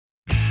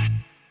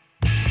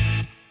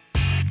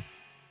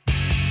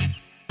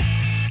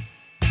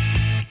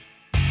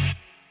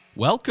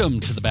Welcome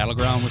to the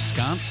Battleground,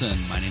 Wisconsin.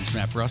 My name's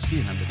Matt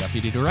Brusky, and I'm the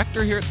Deputy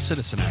Director here at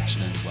Citizen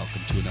Action, and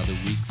welcome to another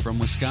week from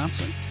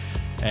Wisconsin.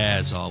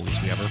 As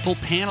always, we have our full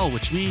panel,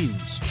 which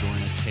means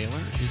Jorna Taylor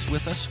is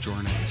with us.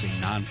 Jorna is a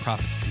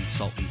nonprofit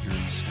consultant here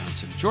in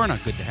Wisconsin. Jorna,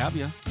 good to have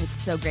you.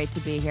 It's so great to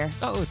be here.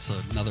 Oh, it's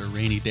another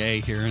rainy day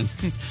here in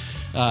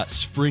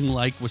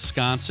spring-like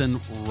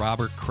Wisconsin.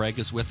 Robert Craig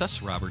is with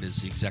us. Robert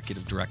is the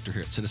Executive Director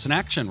here at Citizen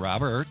Action.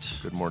 Robert.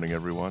 Good morning,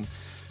 everyone.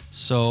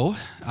 So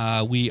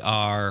we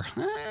are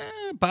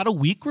about a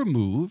week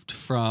removed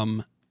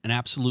from an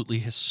absolutely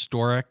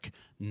historic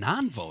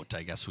non-vote,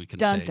 I guess we can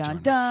say. Dun,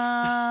 Jorna.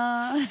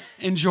 dun.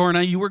 And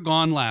Jorna, you were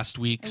gone last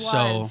week,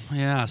 I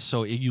was.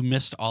 so you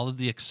missed all of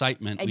the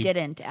excitement. I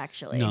didn't,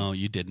 actually. No,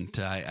 you didn't.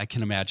 I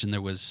can imagine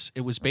it was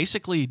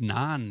basically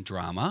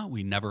non-drama.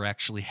 We never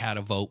actually had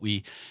a vote.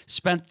 We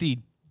spent the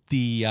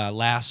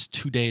last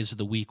 2 days of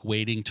the week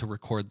waiting to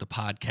record the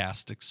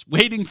podcast,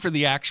 waiting for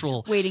the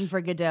actual... Waiting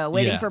for Godot,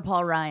 waiting for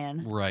Paul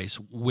Ryan. Right,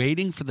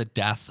 waiting for the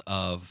death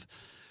of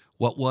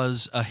what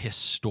was a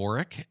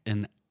historic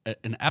and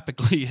an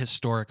epically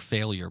historic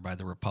failure by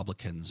the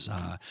Republicans.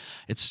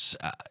 It's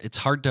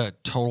hard to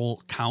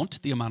total count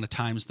the amount of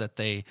times that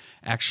they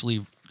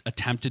actually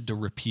attempted to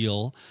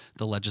repeal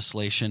the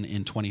legislation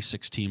in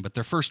 2016, but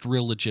their first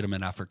real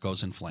legitimate effort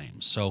goes in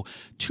flames. So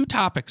 2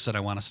 topics that I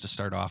want us to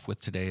start off with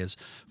today is,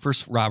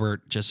 first,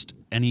 Robert, just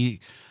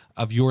any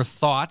of your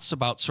thoughts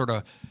about sort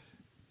of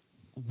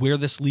where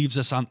this leaves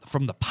us on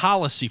from the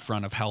policy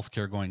front of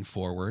healthcare going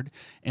forward.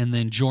 And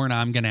then, Jorna,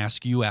 I'm going to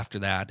ask you after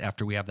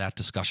we have that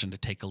discussion, to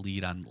take a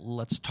lead on,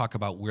 let's talk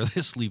about where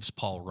this leaves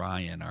Paul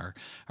Ryan, our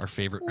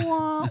favorite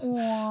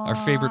our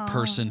favorite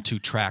person to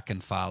track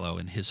and follow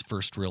in his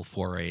first real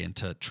foray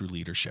into true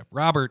leadership.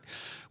 Robert,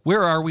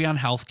 where are we on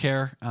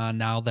healthcare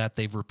now that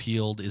they've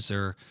repealed?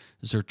 Or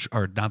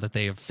now that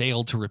they have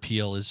failed to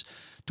repeal,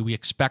 do we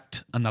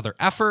expect another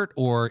effort,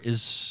 or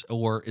is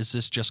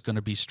this just going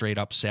to be straight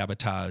up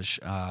sabotage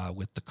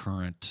with the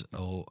current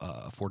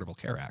Affordable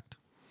Care Act?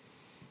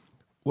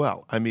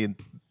 Well, I mean,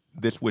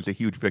 this was a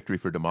huge victory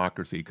for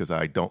democracy, because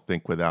I don't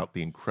think without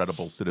the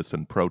incredible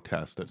citizen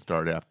protest that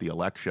started after the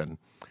election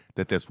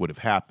that this would have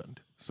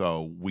happened.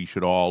 So we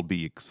should all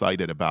be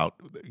excited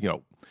about,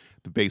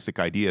 the basic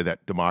idea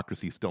that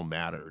democracy still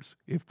matters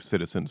if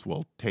citizens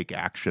will take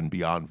action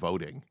beyond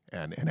voting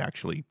and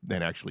actually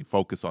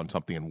focus on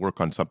something and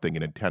work on something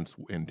in an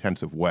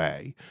intensive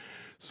way.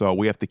 So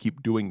we have to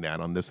keep doing that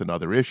on this and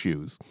other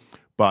issues.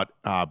 But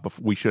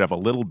we should have a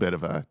little bit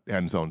of a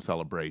end zone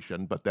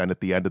celebration. But then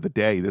at the end of the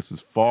day, this is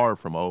far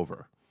from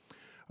over.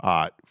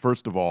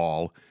 First of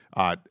all,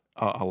 a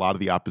lot of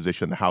the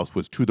opposition in the House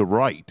was to the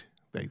right.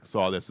 They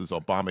saw this as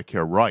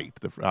Obamacare right,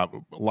 the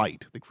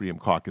Freedom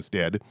Caucus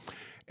did.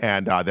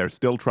 And they're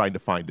still trying to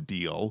find a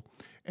deal.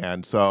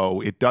 And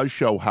so it does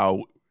show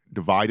how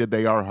divided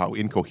they are, how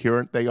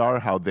incoherent they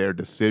are, how their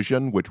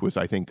decision, which was,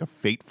 I think, a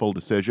fateful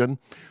decision,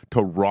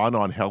 to run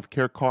on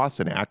healthcare costs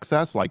and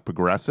access like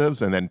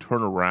progressives, and then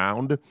turn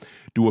around,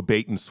 do a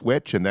bait and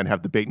switch, and then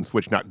have the bait and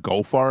switch not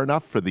go far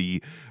enough for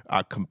the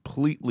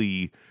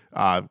completely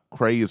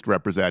crazed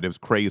representatives,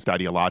 crazed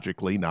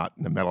ideologically, not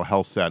in the mental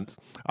health sense,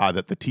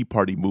 that the Tea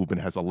Party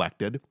movement has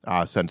elected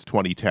since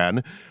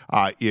 2010,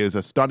 is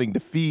a stunning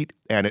defeat,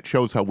 and it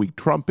shows how weak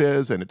Trump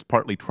is, and it's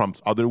partly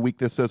Trump's other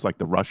weaknesses, like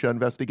the Russia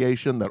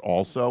investigation, that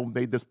also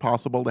made this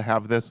possible to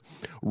have this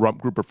rump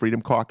group of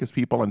Freedom Caucus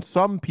people. And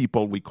some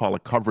people we call a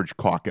coverage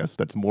caucus,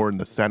 that's more in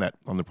the Senate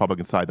on the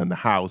Republican side than the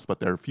House, but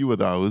there are a few of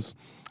those.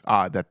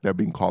 That they're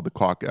being called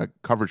the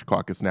coverage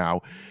caucus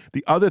now.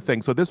 The other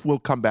thing, so this will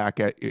come back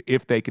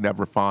if they can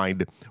ever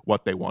find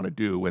what they want to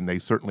do, and they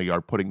certainly are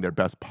putting their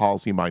best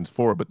policy minds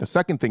forward. But the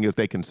second thing is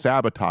they can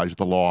sabotage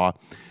the law.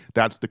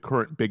 That's the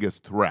current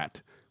biggest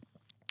threat.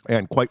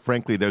 And quite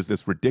frankly, there's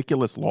this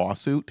ridiculous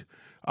lawsuit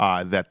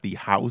that the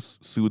House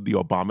sued the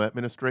Obama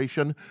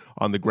administration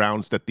on the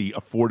grounds that the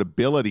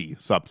affordability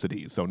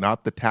subsidies, so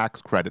not the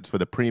tax credits for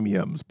the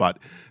premiums, but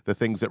the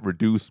things that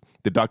reduce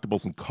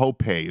deductibles and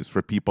co-pays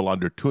for people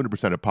under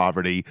 200% of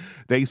poverty,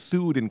 they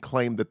sued and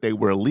claimed that they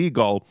were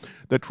illegal.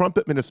 The Trump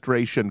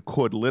administration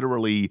could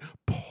literally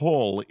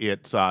pull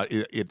its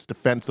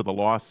defense of the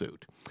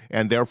lawsuit,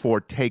 and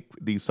therefore take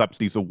these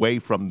subsidies away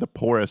from the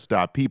poorest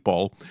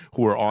people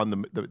who are on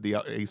the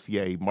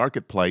ACA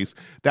marketplace.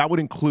 That would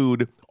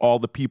include all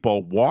the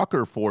people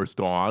Walker forced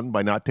on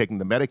by not taking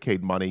the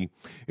Medicaid money.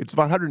 It's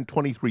about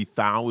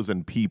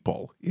 123,000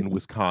 people in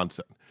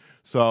Wisconsin.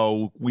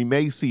 So we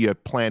may see a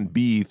plan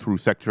B through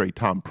Secretary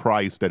Tom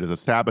Price that is a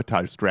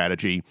sabotage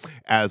strategy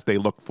as they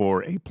look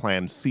for a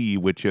plan C,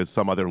 which is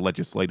some other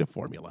legislative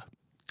formula.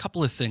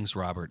 Couple of things,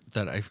 Robert,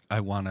 that I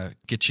want to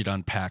get you to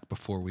unpack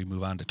before we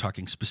move on to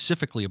talking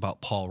specifically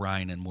about Paul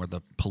Ryan and more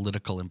the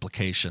political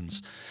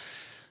implications.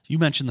 You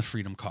mentioned the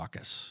Freedom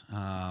Caucus.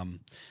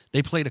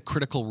 They played a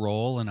critical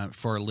role, and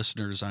for our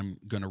listeners, I'm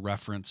going to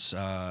reference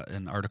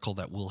an article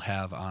that we'll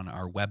have on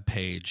our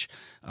webpage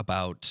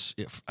about,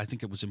 I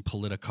think it was in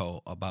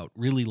Politico, about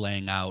really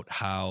laying out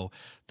how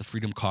the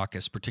Freedom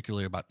Caucus,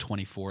 particularly about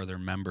 24 of their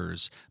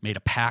members, made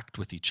a pact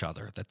with each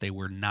other that they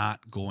were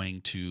not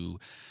going to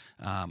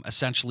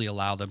essentially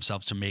allow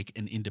themselves to make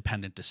an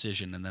independent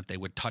decision, and that they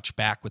would touch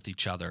back with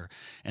each other.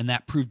 And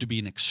that proved to be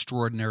an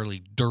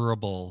extraordinarily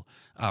durable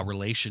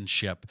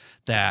relationship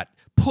that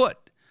put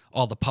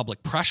all the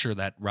public pressure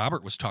that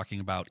Robert was talking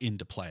about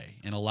into play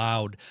and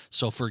allowed.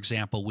 So, for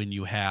example, when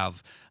you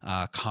have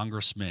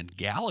Congressman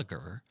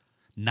Gallagher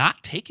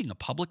not taking a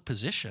public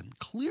position,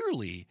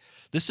 clearly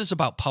this is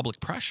about public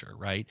pressure,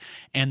 right?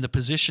 And the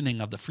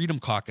positioning of the Freedom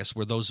Caucus,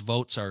 where those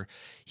votes are,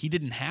 he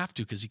didn't have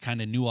to, because he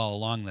kind of knew all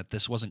along that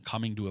this wasn't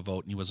coming to a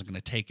vote, and he wasn't going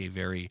to take a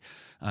very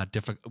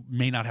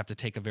may not have to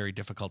take a very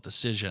difficult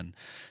decision.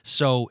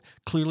 So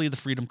clearly the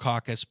Freedom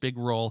Caucus, big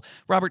role.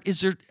 Robert,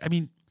 is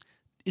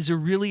there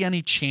really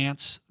any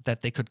chance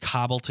that they could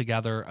cobble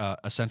together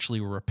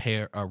essentially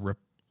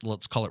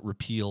let's call it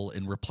repeal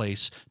and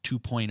replace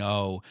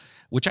 2.0,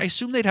 which I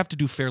assume they'd have to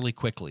do fairly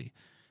quickly?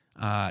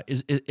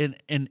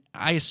 And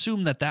I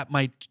assume that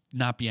might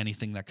not be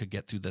anything that could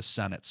get through the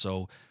Senate.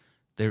 So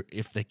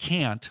if they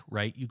can't,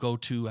 right, you go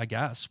to, I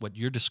guess, what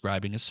you're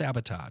describing as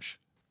sabotage.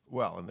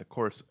 Well, and of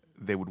course,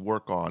 they would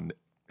work on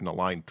an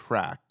aligned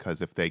track,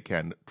 because if they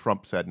can,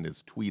 Trump said in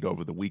his tweet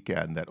over the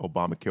weekend that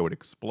Obamacare would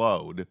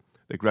explode.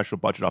 The Congressional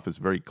Budget Office is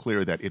very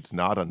clear that it's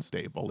not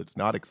unstable, it's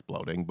not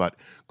exploding, but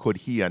could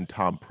he and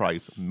Tom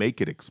Price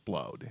make it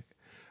explode?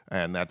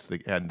 And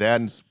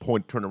then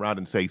turn around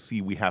and say,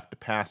 see, we have to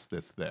pass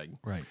this thing.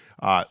 Right.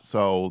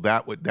 So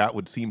that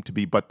would seem to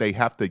be, but they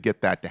have to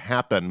get that to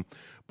happen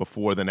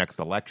before the next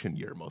election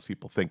year. Most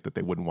people think that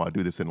they wouldn't want to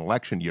do this in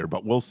election year,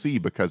 but we'll see,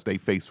 because they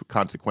face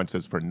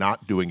consequences for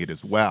not doing it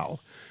as well.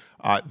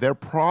 Their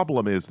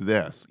problem is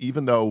this: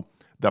 even though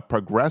the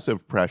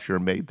progressive pressure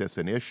made this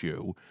an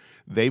issue,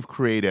 they've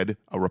created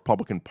a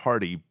Republican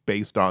Party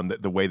based on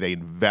the way they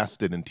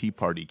invested in Tea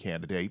Party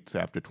candidates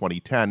after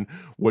 2010,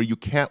 where you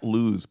can't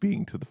lose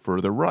being to the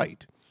further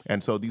right.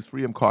 And so these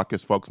Freedom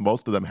Caucus folks,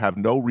 most of them have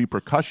no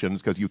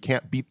repercussions, because you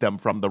can't beat them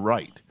from the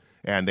right.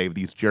 And they have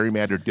these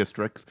gerrymandered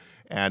districts,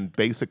 and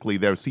basically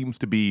there seems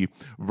to be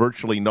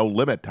virtually no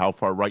limit to how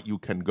far right you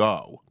can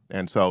go.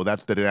 And so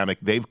that's the dynamic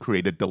they've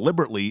created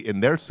deliberately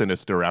in their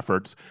sinister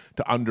efforts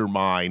to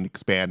undermine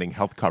expanding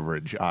health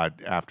coverage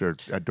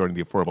during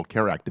the Affordable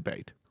Care Act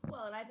debate.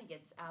 Well, and I think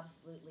it's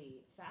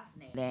absolutely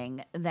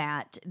fascinating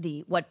that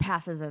what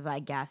passes as, I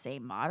guess, a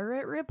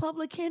moderate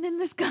Republican in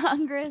this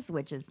Congress,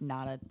 which is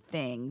not a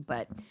thing,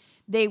 but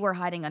they were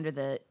hiding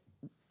under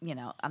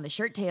on the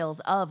shirt tails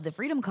of the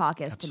Freedom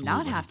Caucus. Absolutely. To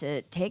not have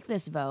to take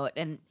this vote.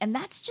 And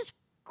that's just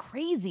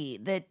crazy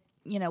that,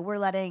 we're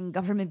letting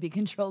government be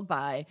controlled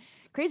by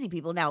crazy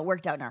people. Now, it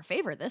worked out in our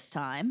favor this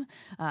time,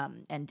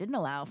 and didn't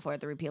allow for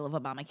the repeal of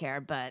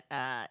Obamacare, but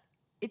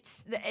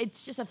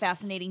it's just a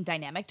fascinating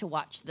dynamic to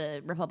watch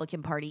the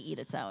Republican Party eat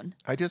its own.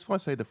 I just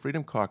want to say the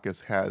Freedom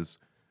Caucus has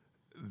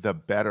the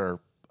better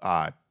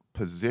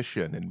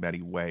position in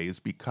many ways,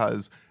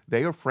 because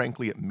they are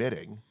frankly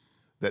admitting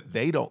that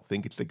they don't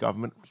think it's the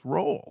government's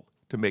role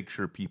to make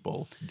sure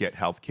people get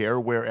health care,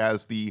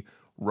 whereas the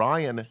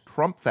Ryan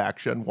Trump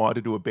faction wanted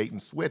to do a bait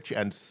and switch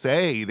and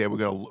say they were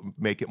going to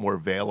make it more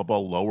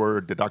available, lower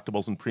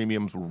deductibles and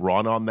premiums,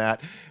 run on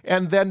that,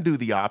 and then do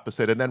the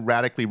opposite, and then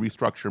radically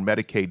restructure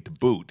Medicaid to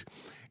boot.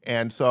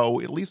 And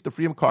so at least the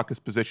Freedom Caucus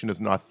position is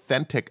an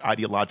authentic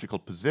ideological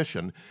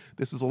position.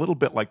 This is a little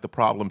bit like the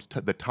problems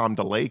the Tom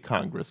DeLay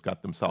Congress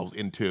got themselves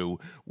into,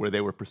 where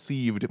they were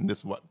perceived, and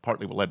this is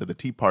partly what led to the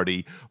Tea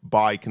Party,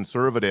 by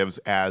conservatives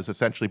as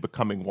essentially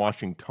becoming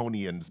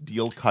Washingtonians,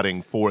 deal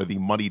cutting for the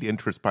moneyed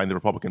interest behind the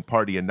Republican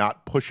Party and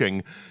not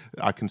pushing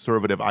a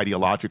conservative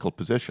ideological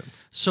position.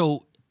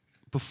 So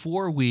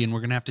before and we're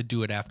going to have to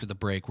do it after the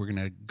break, we're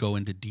going to go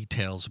into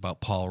details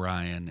about Paul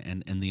Ryan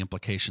and the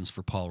implications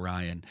for Paul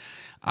Ryan.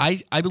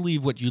 I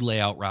believe what you lay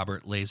out,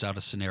 Robert, lays out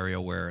a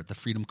scenario where the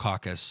Freedom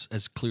Caucus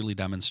has clearly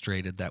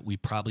demonstrated that we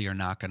probably are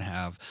not going to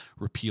have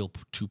repeal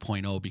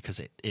 2.0,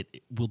 because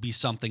it will be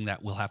something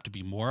that will have to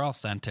be more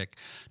authentic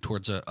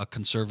towards a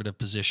conservative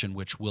position,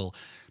 which will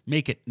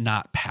make it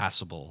not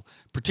passable,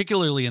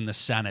 particularly in the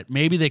Senate.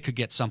 Maybe they could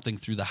get something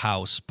through the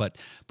House, but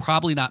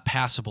probably not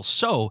passable.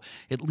 So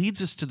it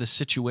leads us to the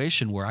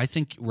situation where I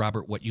think,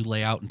 Robert, what you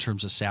lay out in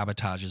terms of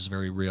sabotage is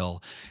very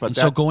real. But and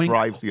that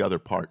drives the other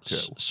part,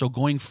 too. So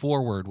going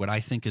forward, what I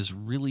think is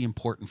really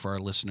important for our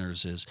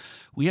listeners is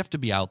we have to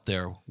be out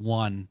there.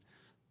 One,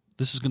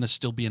 this is going to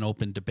still be an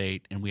open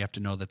debate, and we have to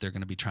know that they're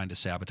going to be trying to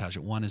sabotage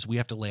it. One is we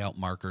have to lay out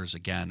markers,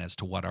 again, as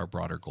to what our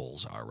broader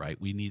goals are, right?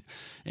 We need,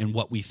 and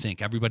what we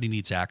think. Everybody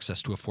needs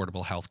access to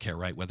affordable health care,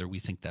 right? Whether we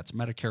think that's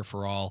Medicare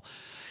for all.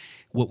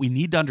 What we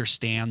need to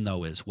understand,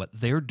 though, is what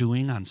they're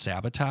doing on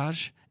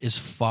sabotage is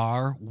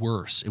far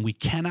worse, and we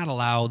cannot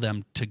allow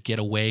them to get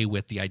away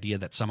with the idea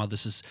that somehow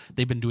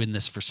they've been doing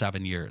this for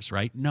 7 years,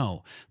 right?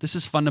 No, this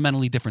is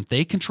fundamentally different.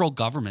 They control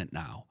government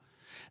now.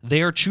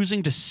 they are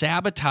choosing to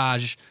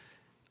sabotage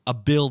a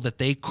bill that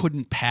they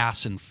couldn't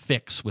pass and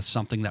fix with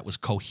something that was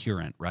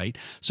coherent, right?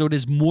 So it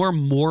is more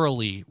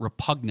morally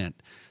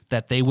repugnant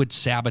that they would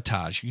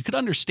sabotage. You could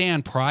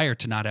understand prior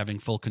to not having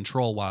full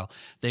control while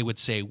they would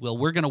say, well,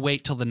 we're going to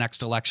wait till the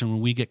next election when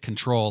we get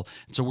control.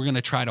 And so we're going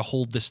to try to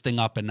hold this thing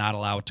up and not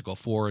allow it to go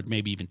forward,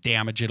 maybe even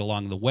damage it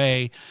along the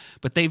way.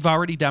 But they've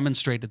already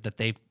demonstrated that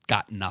they've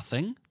got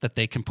nothing that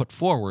they can put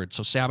forward.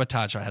 So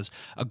sabotage has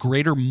a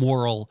greater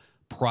moral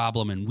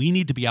problem, and we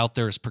need to be out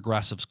there as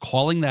progressives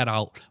calling that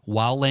out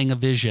while laying a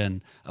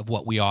vision of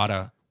what we ought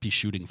to be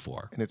shooting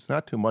for. And it's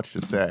not too much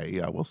to say,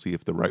 we'll see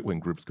if the right-wing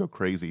groups go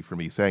crazy for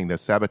me saying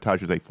this,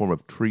 sabotage is a form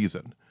of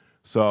treason.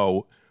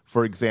 So,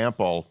 for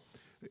example,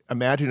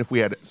 imagine if we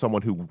had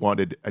someone who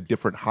wanted a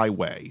different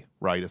highway,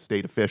 right, a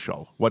state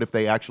official. What if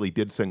they actually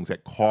did things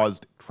that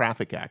caused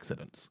traffic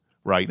accidents,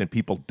 right, and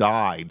people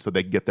died so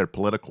they could get their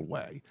political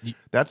way?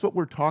 That's what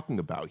we're talking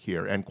about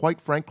here. And quite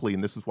frankly,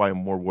 and this is why I'm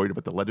more worried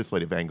about the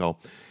legislative angle,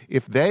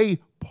 if they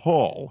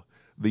pull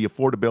the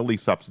affordability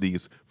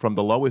subsidies from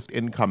the lowest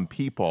income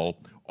people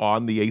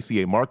on the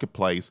ACA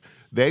marketplace,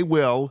 they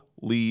will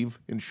leave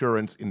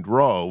insurance in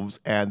droves,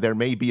 and there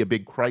may be a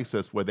big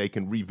crisis where they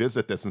can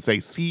revisit this and say,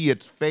 see,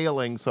 it's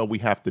failing, so we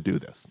have to do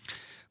this.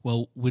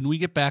 Well, when we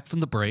get back from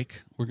the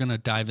break, we're going to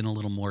dive in a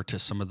little more to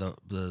some of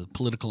the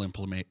political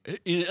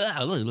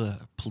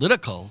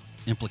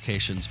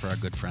implications for our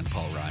good friend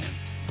Paul Ryan.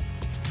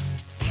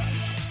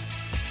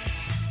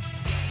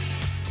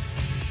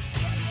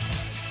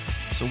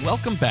 So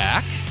welcome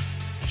back,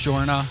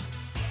 Jorna.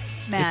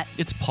 Matt.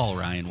 It's Paul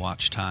Ryan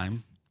watch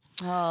time.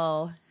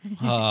 I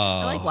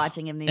like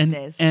watching him these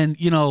days. And,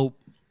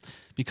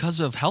 because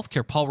of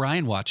healthcare, Paul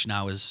Ryan Watch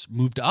now is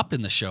moved up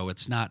in the show.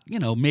 It's not,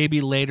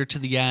 maybe later to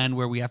the end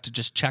where we have to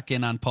just check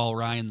in on Paul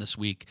Ryan this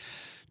week.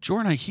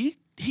 Jorna,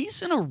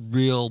 he's in a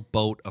real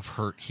boat of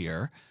hurt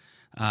here,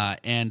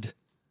 and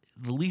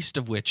the least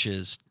of which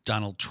is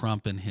Donald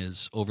Trump and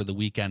his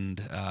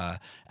over-the-weekend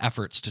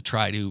efforts to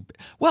try to,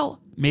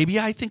 well, maybe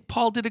I think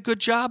Paul did a good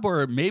job,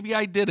 or maybe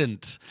I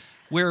didn't.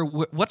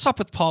 What's up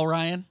with Paul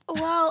Ryan?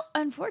 Well,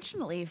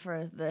 unfortunately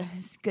for the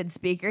good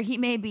speaker, he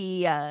may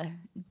be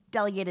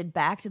delegated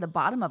back to the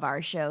bottom of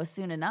our show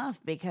soon enough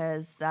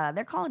because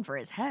they're calling for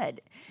his head.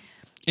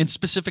 And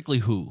specifically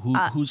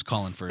who's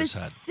calling for his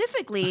head?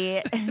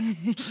 Specifically,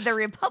 the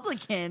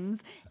Republicans,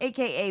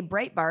 a.k.a.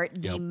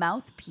 Breitbart, the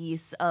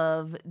mouthpiece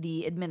of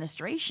the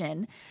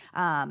administration.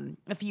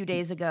 A few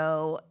days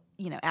ago,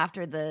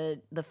 after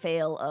the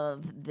fail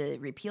of the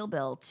repeal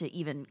bill to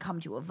even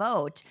come to a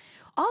vote,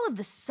 all of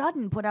the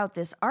sudden put out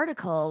this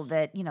article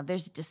that,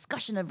 there's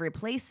discussion of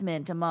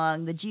replacement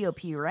among the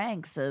GOP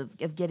ranks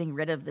of getting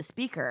rid of the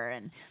speaker,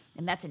 and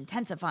that's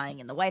intensifying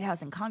in the White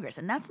House and Congress.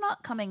 And that's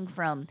not coming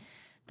from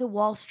the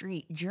Wall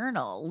Street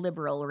Journal,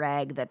 liberal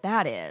rag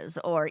that is,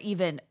 or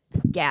even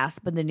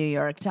gasp in the New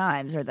York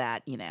Times, or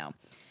that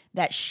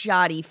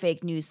shoddy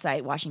fake news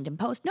site, Washington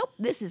Post. Nope,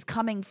 this is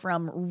coming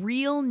from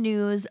Real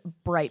News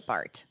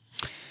Breitbart.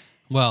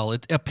 Well,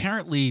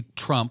 apparently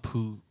Trump,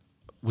 who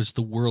was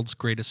the world's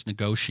greatest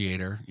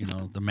negotiator,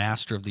 the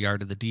master of the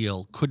art of the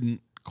deal,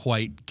 couldn't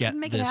quite get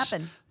Make this.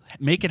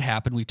 Make it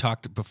happen. We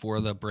talked before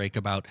the break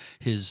about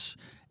his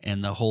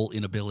and the whole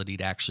inability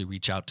to actually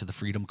reach out to the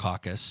Freedom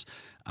Caucus.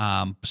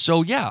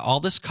 All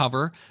this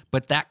cover,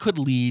 but that could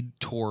lead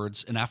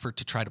towards an effort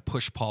to try to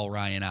push Paul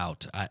Ryan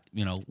out.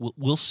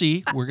 We'll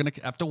see. We're going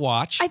to have to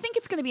watch. I think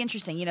it's going to be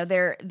interesting.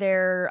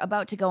 They're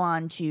about to go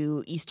on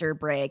to Easter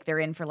break. They're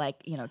in for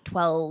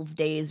 12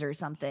 days or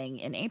something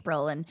in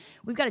April, and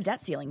we've got a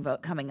debt ceiling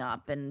vote coming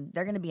up, and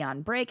they're going to be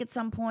on break at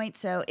some point.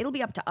 So it'll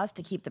be up to us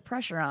to keep the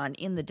pressure on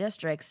in the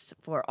districts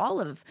for all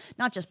of,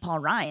 not just Paul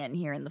Ryan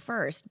here in the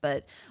first,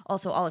 but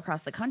also all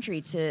across the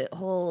country, to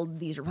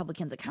hold these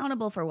Republicans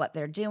accountable for what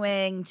they're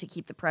doing, to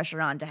keep the pressure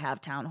on, to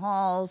have town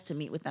halls, to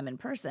meet with them in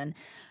person,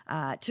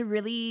 to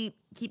really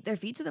keep their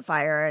feet to the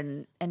fire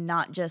and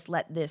not just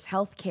let this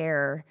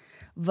healthcare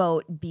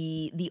vote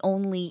be the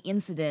only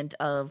incident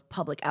of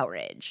public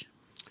outrage.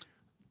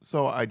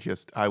 So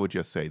I would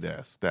just say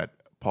this, that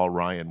Paul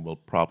Ryan will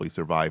probably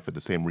survive for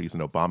the same reason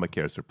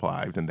Obamacare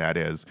survived, and that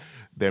is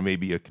there may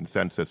be a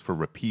consensus for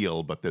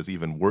repeal, but there's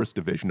even worse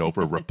division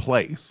over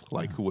replace,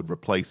 like who would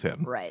replace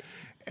him. Right.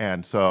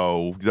 And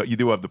so you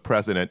do have the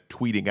president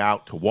tweeting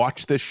out to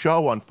watch this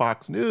show on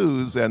Fox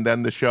News, and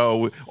then the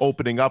show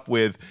opening up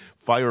with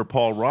fire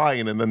Paul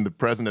Ryan, and then the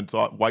president's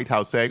White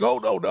House saying,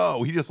 oh,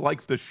 no, he just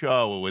likes the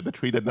show. The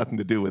tweet had nothing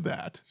to do with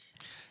that.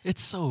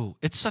 It's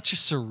such a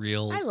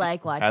surreal, I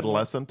like watching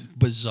adolescent,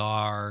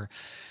 bizarre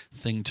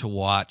thing to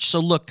watch. So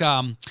look,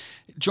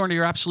 Jordan,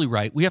 you're absolutely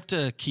right. We have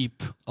to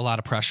keep a lot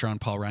of pressure on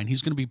Paul Ryan.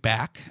 He's going to be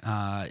back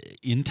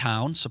in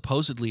town,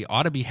 supposedly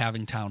ought to be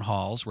having town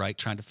halls, right?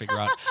 Trying to figure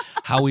out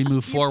how we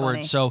move forward.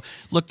 Funny. So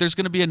look, there's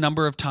going to be a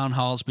number of town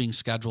halls being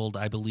scheduled,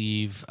 I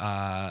believe,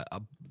 by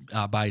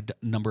a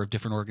number of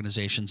different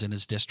organizations in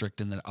his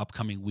district in the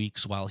upcoming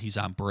weeks while he's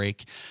on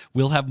break.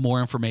 We'll have more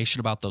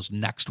information about those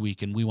next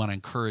week, and we want to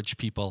encourage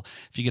people,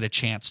 if you get a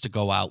chance to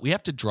go out, we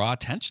have to draw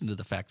attention to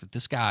the fact that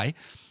this guy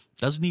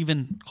Doesn't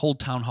even hold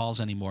town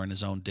halls anymore in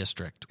his own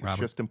district, It's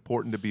Robert. just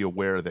important to be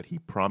aware that he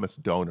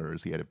promised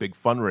donors. He had a big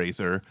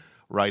fundraiser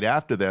right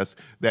after this,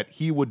 that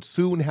he would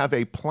soon have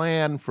a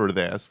plan for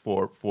this,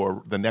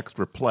 for the next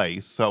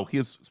replace. So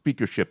his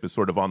speakership is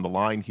sort of on the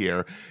line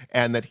here.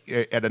 And that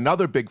at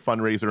another big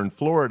fundraiser in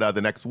Florida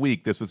the next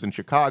week, this was in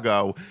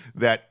Chicago,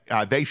 that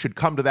they should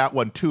come to that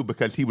one too,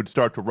 because he would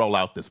start to roll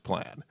out this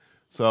plan.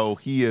 So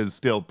he is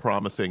still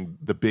promising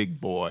the big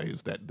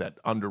boys that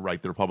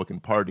underwrite the Republican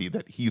Party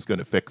that he's going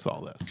to fix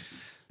all this.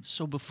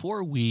 So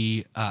before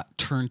we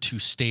turn to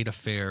state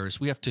affairs,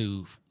 we have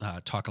to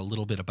talk a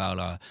little bit about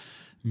a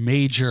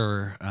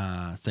major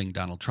thing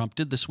Donald Trump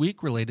did this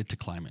week related to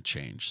climate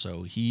change.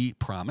 So he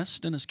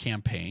promised in his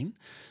campaign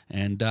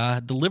and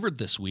delivered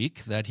this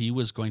week that he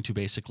was going to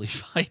basically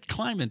fight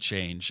climate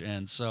change.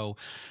 And so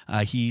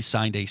he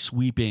signed a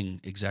sweeping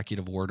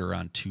executive order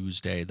on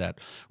Tuesday that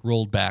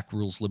rolled back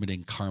rules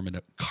limiting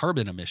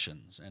carbon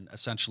emissions and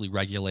essentially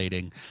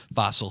regulating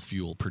fossil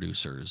fuel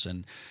producers.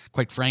 And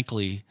quite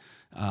frankly,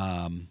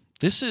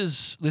 this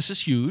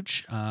is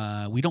huge.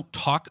 We don't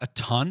talk a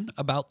ton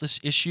about this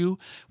issue.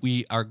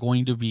 We are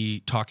going to be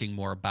talking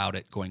more about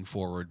it going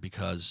forward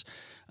because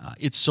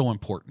it's so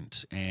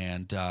important.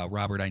 And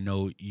Robert, I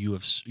know you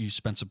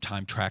spent some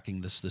time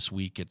tracking this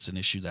week. It's an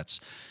issue that's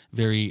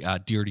very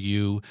dear to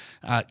you.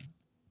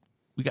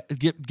 We got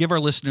give our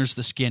listeners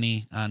the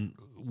skinny on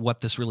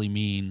what this really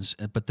means,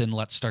 but then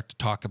let's start to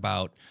talk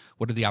about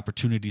what are the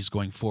opportunities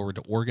going forward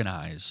to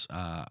organize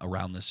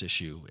around this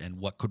issue and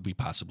what could we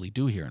possibly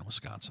do here in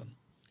Wisconsin.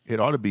 It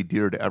ought to be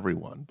dear to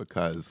everyone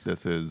because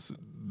this is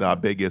the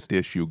biggest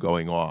issue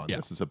going on. Yeah.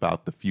 This is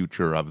about the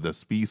future of the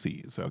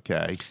species,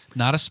 okay?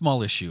 Not a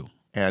small issue.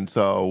 And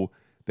so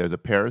there's a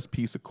Paris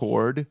Peace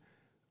Accord.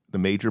 The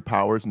major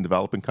powers in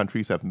developing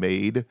countries have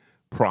made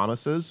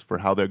promises for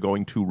how they're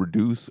going to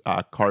reduce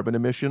carbon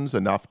emissions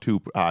enough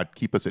to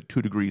keep us at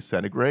 2 degrees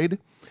centigrade.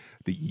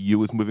 The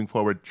EU is moving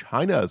forward.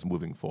 China is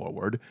moving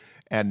forward.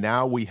 And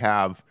now we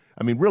have,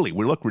 I mean, really,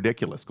 we look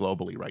ridiculous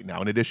globally right now,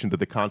 in addition to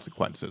the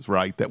consequences,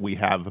 right? That we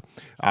have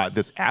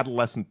this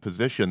adolescent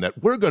position that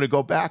we're going to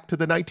go back to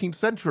the 19th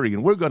century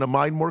and we're going to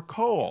mine more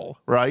coal,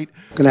 right?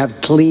 Going to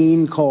have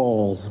clean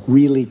coal,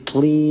 really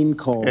clean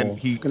coal. And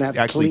he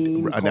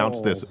actually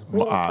announced this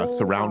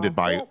surrounded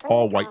by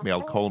all white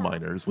male coal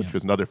miners, which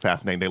was another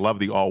fascinating. They love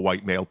the all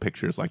white male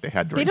pictures like they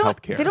had during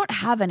healthcare. They don't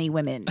have any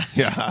women.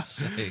 Yeah.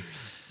 So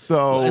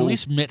So at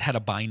least Mitt had a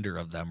binder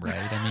of them,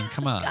 right? I mean,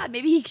 come on. God,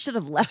 maybe he should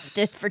have left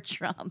it for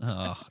Trump.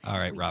 Oh, all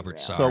right, Robert.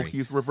 So Sorry.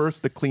 he's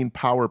reversed the Clean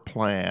Power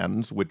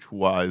Plans, which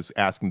was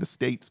asking the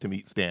states to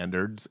meet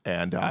standards,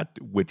 and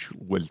which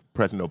was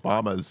President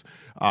Obama's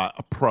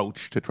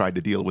approach to try to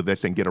deal with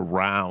this and get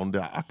around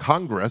a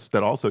Congress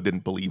that also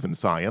didn't believe in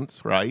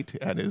science, right,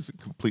 and is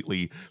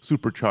completely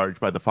supercharged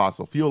by the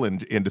fossil fuel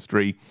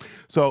industry.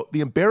 So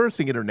the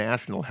embarrassing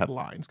international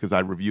headlines, because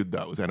I reviewed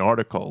those, and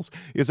articles,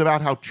 is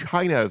about how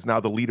China is now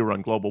the leader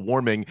on global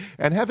warming,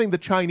 and having the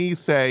Chinese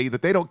say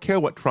that they don't care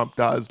what Trump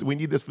does, we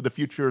need this for the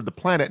future of the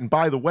planet. And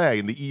by the way,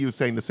 and the EU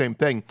saying the same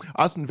thing,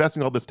 us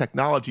investing all this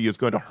technology is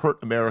going to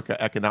hurt America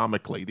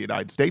economically, the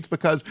United States,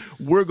 because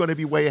we're going to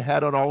be way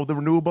ahead on all of the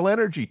renewable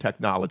energy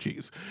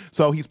technologies.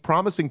 So he's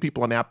promising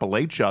people in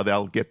Appalachia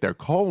they'll get their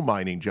coal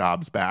mining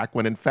jobs back,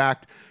 when in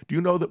fact, do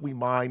you know that we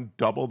mine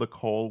double the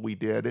coal we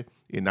did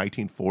in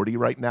 1940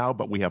 right now,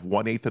 but we have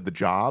 1/8 of the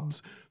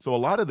jobs? So a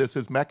lot of this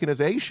is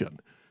mechanization.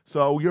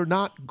 So you're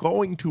not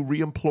going to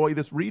reemploy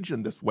this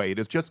region this way. It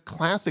is just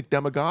classic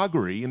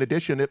demagoguery. In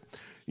addition, it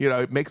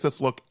makes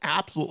us look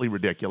absolutely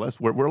ridiculous.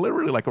 We're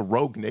literally like a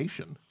rogue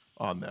nation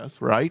on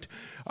this, right?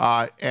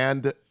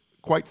 And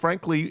quite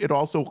frankly, it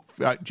also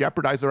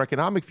jeopardizes our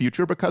economic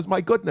future because, my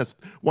goodness,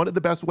 one of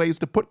the best ways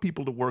to put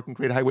people to work and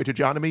create a high-wage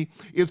economy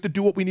is to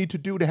do what we need to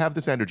do to have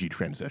this energy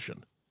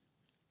transition.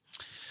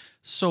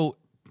 So,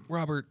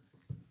 Robert,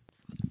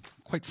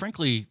 quite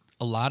frankly,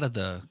 a lot of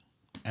the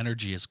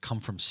energy has come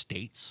from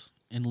states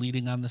in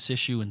leading on this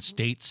issue, and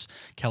states,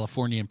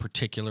 California in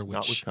particular,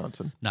 which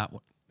Not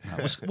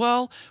Wisconsin.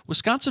 Well,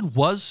 Wisconsin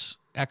was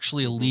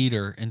actually a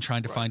leader in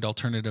trying to find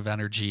alternative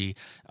energy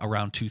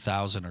around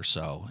 2000 or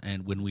so,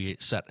 and when we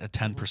set a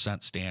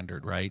 10%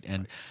 standard, right?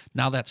 And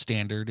now that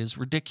standard is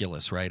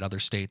ridiculous, right? Other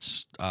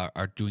states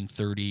are doing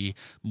 30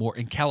 more,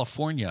 and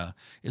California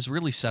is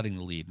really setting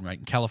the lead, right?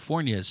 And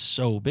California is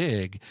so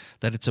big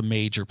that it's a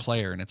major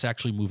player, and it's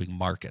actually moving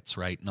markets,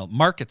 right? Now,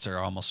 markets are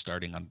almost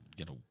starting on,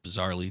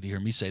 bizarrely to hear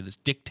me say this,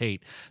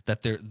 dictate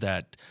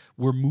that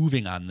we're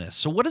moving on this.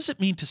 So what does it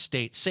mean to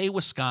states? Say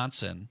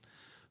Wisconsin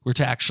were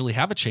to actually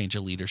have a change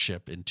of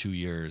leadership in 2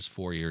 years,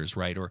 4 years,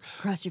 right? Or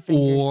Cross your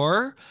fingers.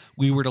 Or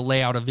we were to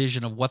lay out a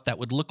vision of what that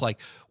would look like.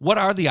 What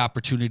are the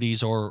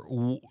opportunities, or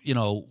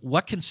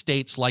what can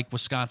states like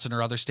Wisconsin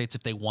or other states,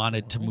 if they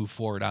wanted to move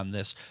forward on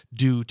this,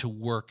 do to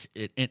work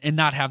it and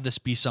not have this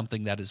be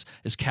something that is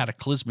as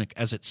cataclysmic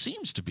as it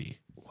seems to be?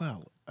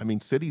 Well, I mean,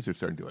 cities are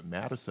starting to do it.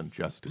 Madison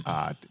just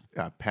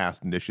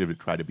passed an initiative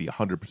to try to be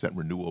 100%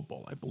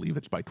 renewable. I believe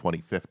it's by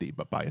 2050,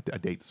 but by a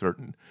date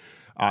certain.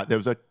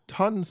 There's a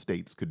ton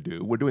states could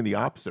do. We're doing the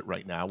opposite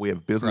right now. We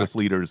have business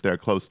leaders there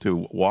close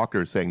to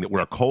Walker saying that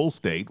we're a coal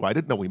state. Well, I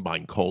didn't know we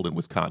mine coal in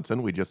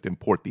Wisconsin. We just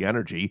import the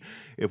energy.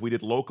 If we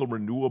did local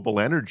renewable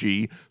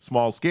energy,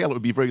 small scale, it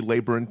would be very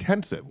labor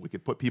intensive. We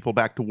could put people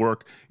back to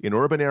work in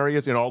urban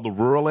areas. In all the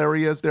rural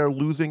areas, they're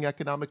losing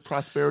economic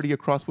prosperity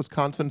across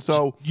Wisconsin.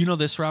 So, you know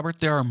this, Robert?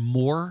 There are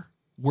more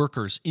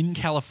workers in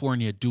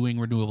California doing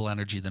renewable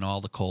energy than all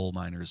the coal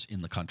miners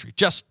in the country.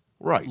 Just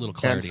right. A little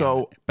clarity. And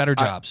so, better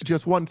jobs.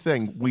 Just one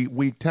thing.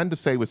 We tend to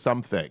say with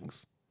some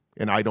things,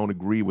 and I don't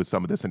agree with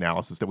some of this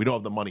analysis, that we don't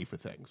have the money for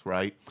things,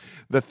 right?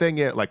 The thing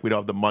is, like, we don't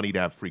have the money to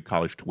have free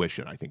college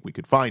tuition. I think we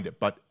could find it.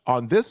 But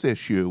on this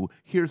issue,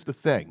 here's the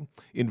thing.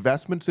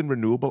 Investments in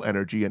renewable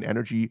energy and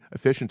energy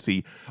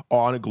efficiency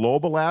on a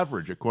global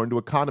average, according to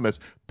economists,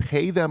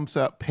 pay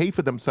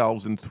for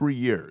themselves in 3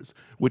 years,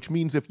 which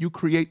means if you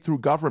create through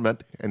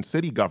government, and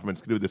city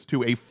governments can do this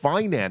too, a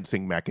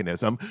financing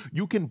mechanism,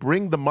 you can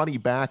bring the money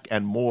back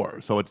and more.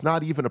 So it's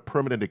not even a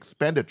permanent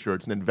expenditure.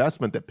 It's an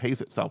investment that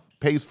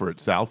pays for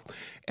itself.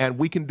 And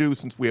we can do,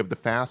 since we have the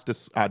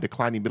fastest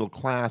declining middle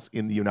class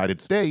in the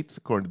United States,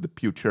 according to the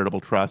Pew Charitable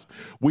Trust,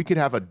 we could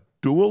have a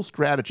dual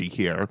strategy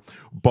here,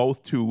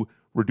 both to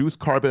reduce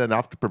carbon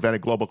enough to prevent a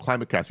global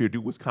climate catastrophe, or do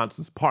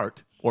Wisconsin's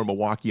part, or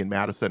Milwaukee and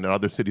Madison and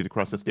other cities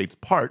across the state's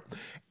part,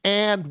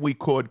 and we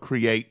could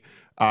create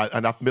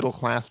enough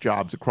middle-class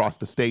jobs across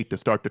the state to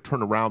start to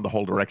turn around the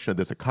whole direction of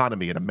this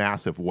economy in a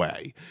massive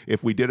way.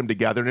 If we did them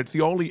together, and it's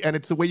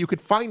the way you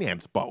could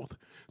finance both.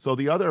 So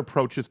the other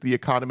approaches to the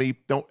economy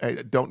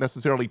don't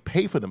necessarily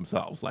pay for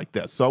themselves like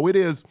this. So it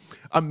is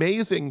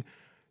amazing,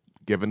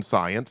 given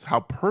science, how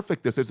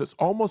perfect this is. It's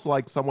almost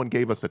like someone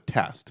gave us a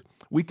test.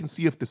 We can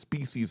see if the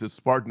species is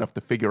smart enough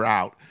to figure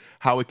out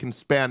how it can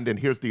spend, and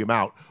here's the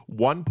amount,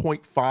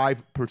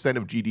 1.5%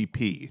 of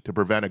GDP to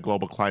prevent a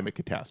global climate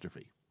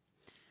catastrophe.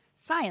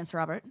 Science,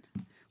 Robert.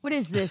 What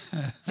is this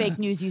fake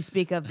news you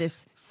speak of,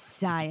 this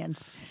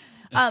science?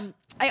 I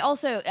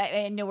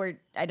know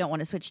I don't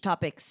want to switch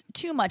topics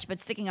too much, but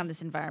sticking on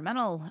this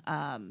environmental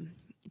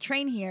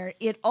train here,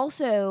 it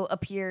also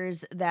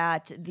appears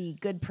that the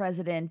good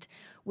president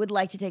would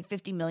like to take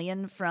 $50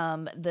 million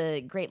from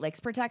the Great Lakes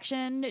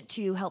protection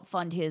to help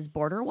fund his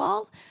border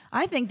wall.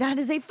 I think that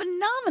is a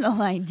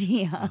phenomenal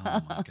idea.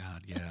 Oh my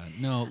God, yeah.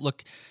 No,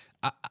 look,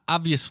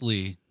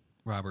 obviously,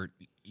 Robert,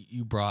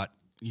 you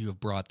have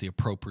brought the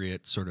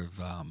appropriate sort of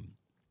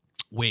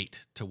weight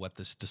to what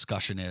this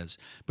discussion is,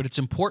 but it's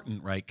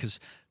important, right? Because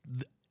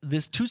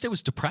this Tuesday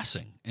was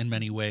depressing in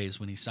many ways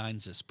when he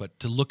signs this, but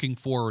to looking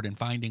forward and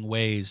finding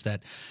ways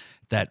that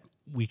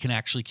we can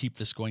actually keep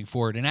this going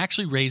forward and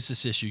actually raise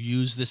this issue,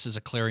 use this as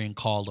a clarion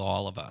call to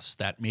all of us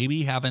that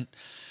maybe haven't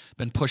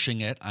been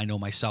pushing it, I know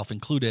myself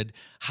included.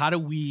 How do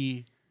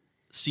we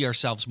see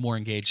ourselves more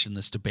engaged in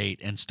this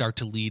debate and start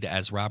to lead,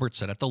 as Robert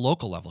said, at the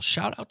local level?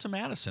 Shout out to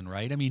Madison,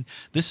 right? I mean,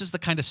 this is the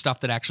kind of stuff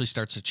that actually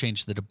starts to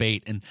change the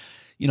debate and,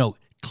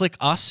 click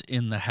us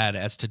in the head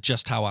as to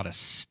just how out of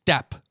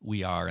step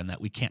we are and that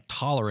we can't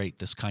tolerate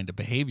this kind of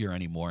behavior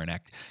anymore and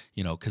act,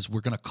 because we're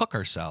going to cook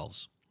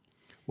ourselves.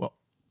 Well,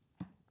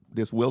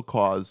 this will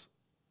cause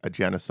a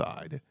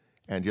genocide.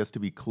 And just to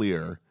be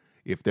clear,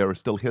 if there are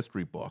still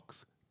history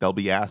books, they'll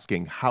be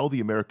asking how the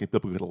American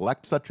people could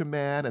elect such a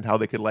man and how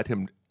they could let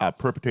him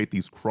perpetrate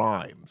these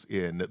crimes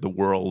in the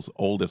world's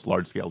oldest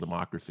large-scale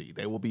democracy.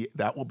 That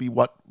will be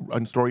what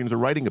historians are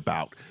writing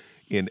about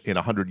in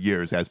 100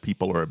 years, as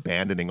people are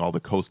abandoning all the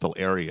coastal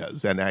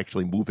areas and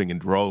actually moving in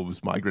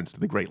droves, migrants to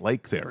the Great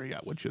Lakes area,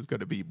 which is going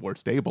to be more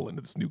stable in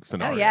this new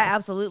scenario. Oh yeah,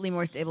 absolutely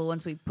more stable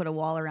once we put a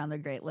wall around the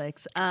Great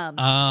Lakes.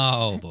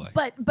 Oh boy!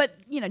 But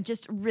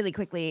just really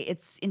quickly,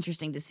 it's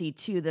interesting to see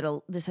too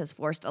that this has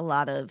forced a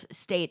lot of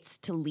states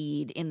to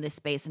lead in this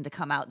space and to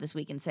come out this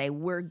week and say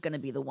we're going to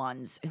be the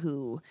ones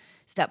who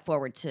step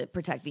forward to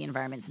protect the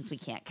environment since we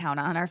can't count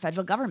on our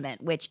federal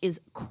government, which is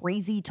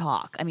crazy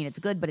talk. I mean, it's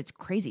good, but it's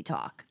crazy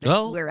talk.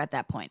 Well, we're at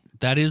that point.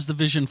 That is the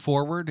vision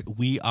forward.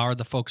 We are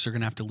the folks who are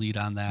going to have to lead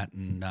on that,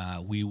 and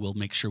we will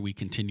make sure we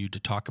continue to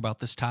talk about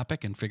this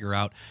topic and figure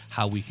out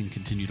how we can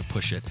continue to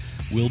push it.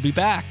 We'll be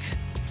back.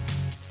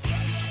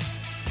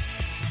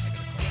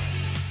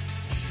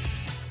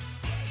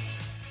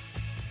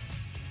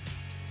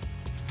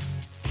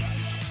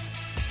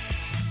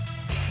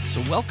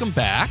 So welcome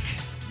back.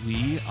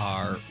 We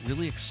are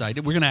really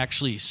excited. We're going to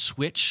actually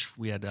switch.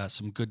 We had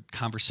some good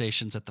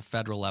conversations at the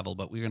federal level,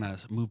 but we're going to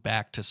move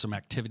back to some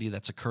activity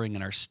that's occurring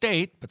in our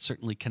state, but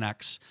certainly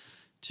connects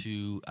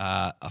to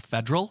a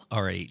federal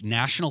or a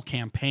national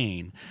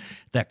campaign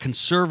that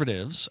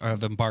conservatives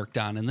have embarked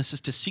on, and this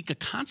is to seek a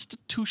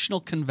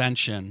constitutional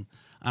convention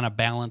on a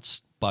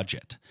balanced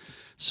budget.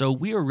 So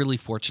we are really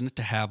fortunate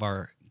to have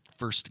our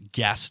first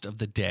guest of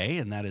the day,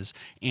 and that is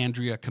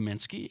Andrea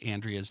Kaminsky.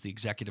 Andrea is the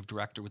executive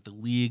director with the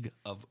League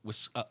of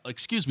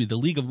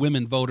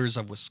Women Voters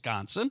of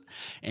Wisconsin.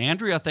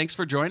 Andrea, thanks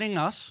for joining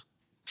us.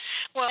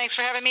 Well, thanks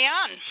for having me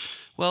on.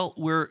 Well,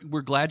 we're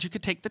glad you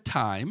could take the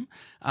time.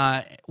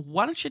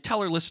 Why don't you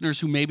tell our listeners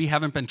who maybe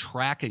haven't been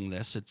tracking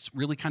this? It's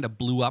really kind of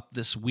blew up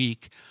this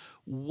week.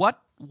 What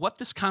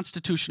this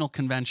constitutional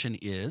convention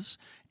is,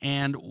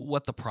 and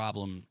what the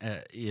problem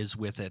is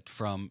with it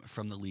from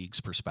the league's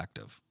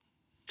perspective.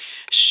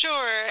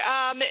 Sure.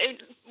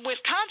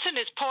 Wisconsin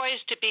is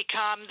poised to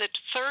become the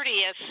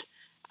 30th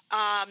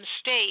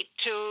state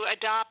to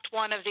adopt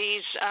one of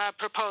these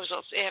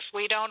proposals if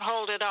we don't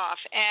hold it off.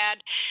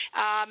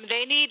 And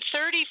they need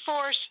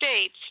 34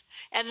 states,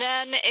 and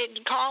then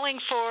calling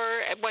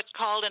for what's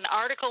called an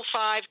Article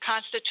 5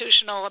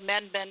 constitutional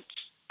amendment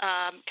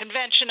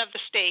convention of the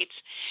states.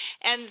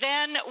 And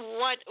then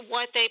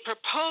what they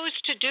propose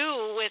to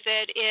do with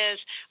it is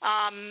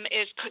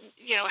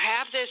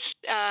have this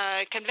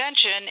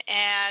convention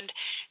and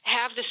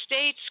have the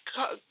states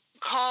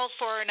call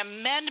for an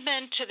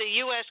amendment to the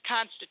U.S.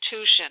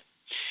 Constitution.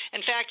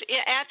 In fact,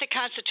 at the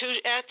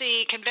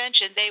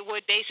convention, they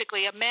would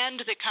basically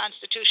amend the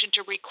Constitution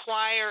to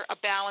require a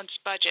balanced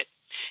budget.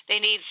 They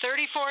need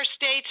 34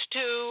 states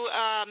to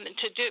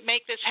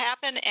make this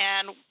happen,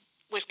 and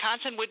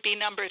Wisconsin would be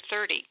number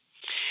 30.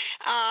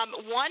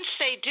 Once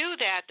they do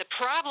that, the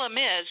problem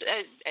is,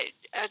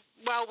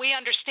 while we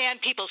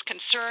understand people's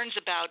concerns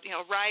about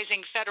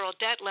rising federal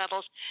debt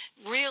levels,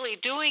 really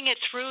doing it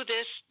through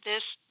this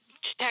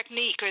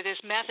technique or this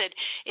method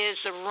is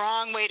the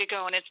wrong way to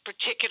go, and it's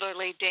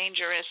particularly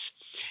dangerous.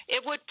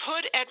 It would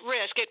put at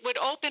risk, it would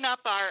open up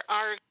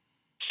our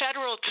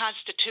federal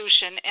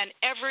Constitution, and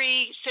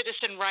every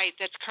citizen right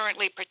that's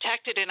currently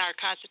protected in our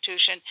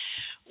Constitution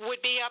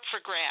would be up for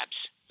grabs.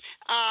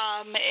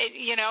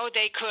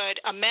 They could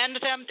amend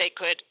them, they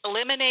could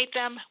eliminate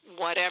them,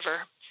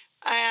 whatever.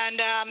 And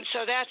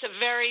so that's a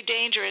very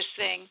dangerous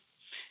thing.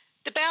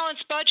 The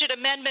balanced budget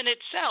amendment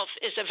itself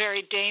is a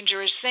very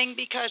dangerous thing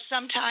because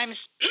sometimes,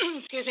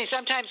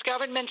 sometimes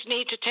governments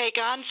need to take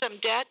on some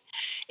debt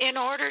in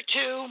order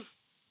to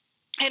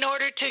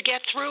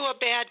get through a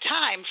bad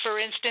time, for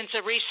instance,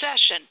 a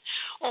recession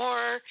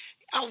or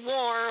a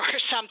war or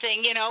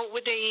something.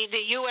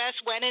 The U.S.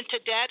 went into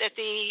debt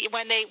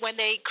when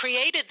they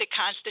created the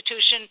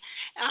Constitution,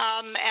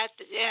 and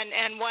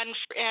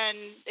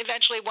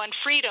eventually won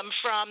freedom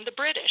from the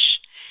British.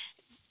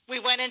 We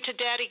went into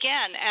debt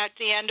again at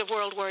the end of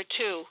World War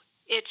II.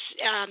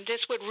 This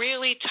would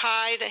really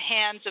tie the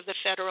hands of the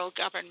federal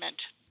government.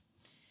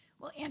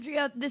 Well,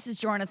 Andrea, this is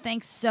Jorna.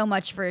 Thanks so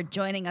much for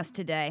joining us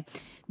today.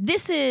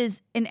 This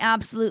is an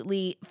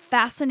absolutely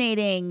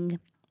fascinating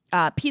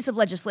piece of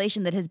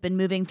legislation that has been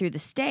moving through the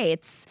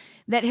states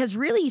that has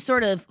really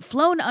sort of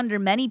flown under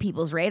many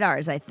people's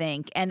radars, I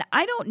think. And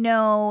I don't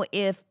know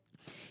if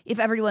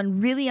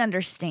everyone really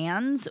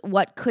understands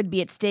what could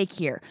be at stake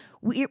here.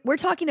 We're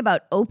talking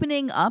about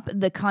opening up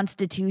the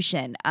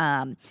Constitution,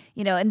 and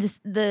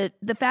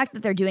the fact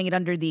that they're doing it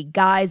under the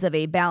guise of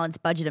a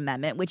balanced budget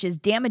amendment, which is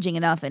damaging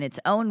enough in its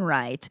own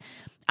right,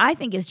 I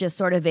think is just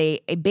sort of a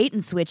bait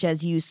and switch,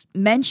 as you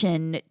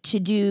mentioned, to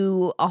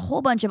do a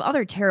whole bunch of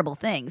other terrible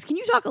things. Can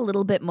you talk a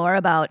little bit more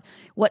about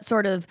what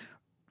sort of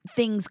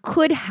things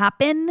could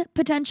happen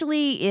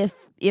potentially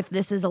if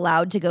this is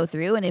allowed to go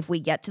through and if we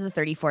get to the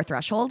 34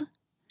 threshold?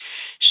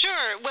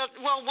 Sure.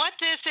 Well, what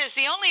this is,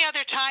 the only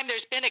other time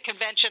there's been a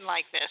convention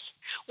like this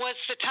was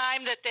the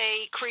time that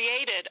they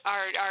created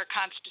our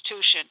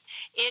Constitution.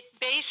 It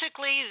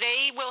basically,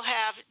 they will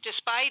have,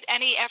 despite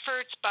any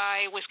efforts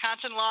by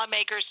Wisconsin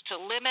lawmakers to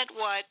limit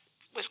what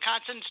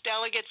Wisconsin's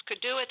delegates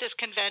could do at this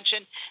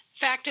convention.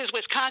 Fact is,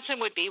 Wisconsin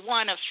would be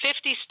one of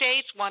 50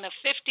 states, one of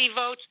 50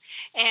 votes,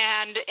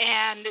 and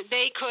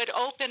they could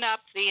open up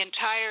the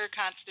entire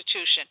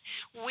Constitution.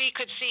 We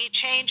could see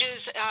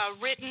changes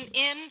written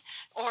in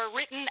or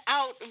written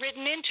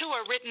into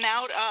or written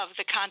out of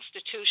the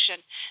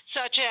Constitution,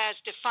 such as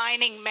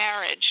defining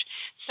marriage,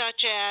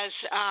 such as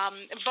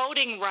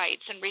voting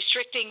rights and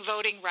restricting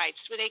voting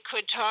rights. They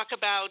could talk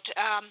about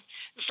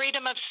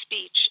freedom of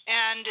speech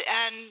and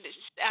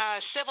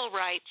civil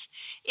rights.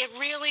 It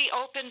really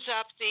opens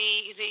up the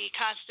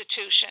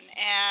Constitution,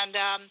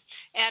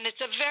 and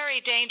it's a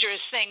very dangerous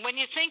thing. When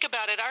you think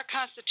about it, our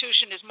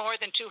Constitution is more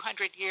than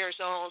 200 years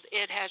old.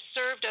 It has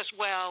served us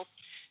well.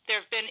 There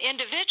have been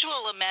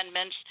individual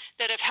amendments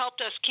that have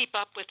helped us keep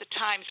up with the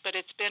times, but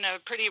it's been a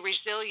pretty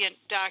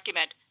resilient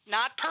document.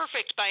 Not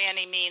perfect by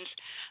any means,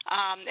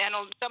 and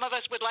some of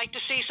us would like to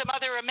see some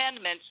other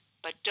amendments,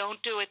 but don't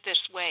do it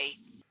this way.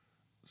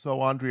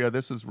 So, Andrea,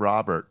 this is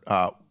Robert.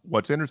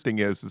 What's interesting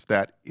is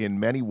that in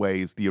many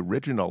ways, the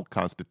original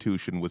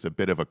Constitution was a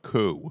bit of a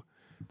coup.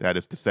 That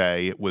is to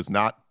say,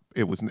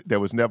 there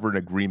was never an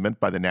agreement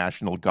by the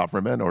national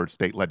government or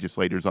state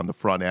legislators on the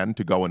front end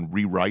to go and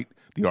rewrite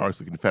the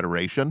Articles of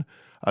Confederation.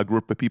 A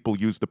group of people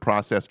used the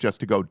process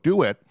just to go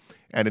do it.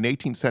 And in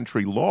 18th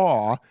century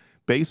law,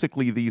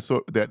 basically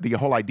the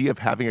whole idea of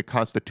having a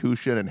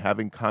constitution and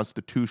having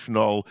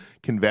constitutional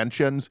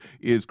conventions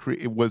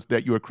was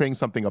that you were creating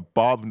something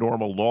above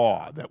normal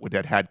law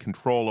that had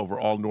control over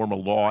all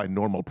normal law and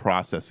normal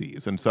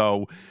processes. And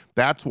so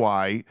that's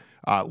why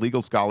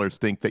legal scholars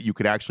think that you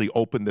could actually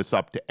open this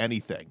up to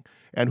anything.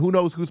 And who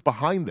knows who's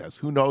behind this?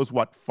 Who knows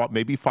what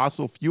maybe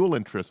fossil fuel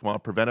interests want to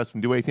prevent us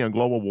from doing anything on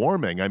global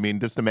warming? I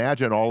mean, just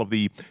imagine all of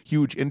the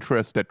huge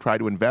interests that try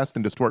to invest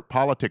and distort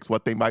politics,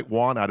 what they might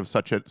want out of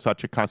such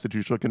a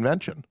constitutional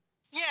convention.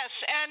 Yes,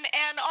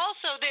 and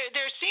also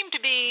there seems to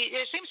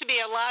be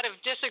a lot of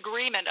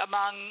disagreement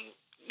among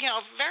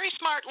very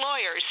smart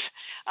lawyers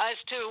as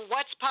to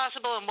what's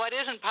possible and what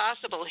isn't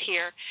possible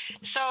here.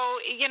 So,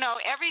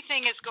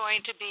 everything is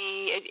going to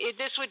be,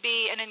 this would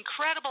be an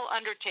incredible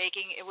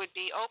undertaking. It would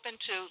be open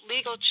to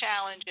legal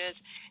challenges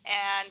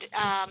and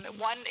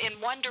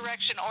in one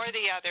direction or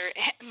the other.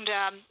 And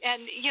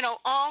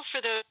all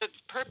for the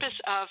purpose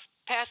of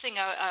passing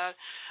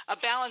a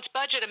balanced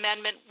budget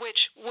amendment, which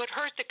would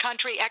hurt the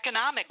country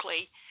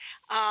economically.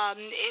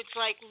 It's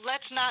like,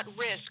 let's not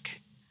risk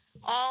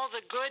all the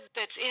good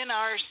that's in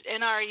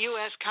our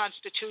U.S.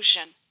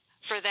 Constitution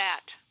for that.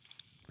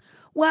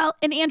 Well,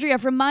 and Andrea,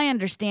 from my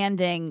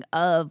understanding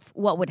of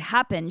what would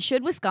happen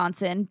should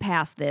Wisconsin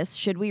pass this,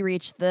 should we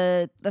reach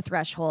the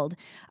threshold,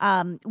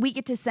 we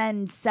get to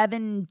send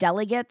 7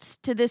 delegates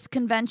to this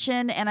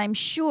convention, and I'm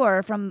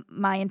sure from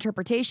my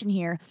interpretation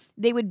here,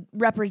 they would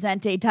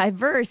represent a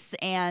diverse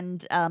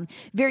and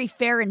very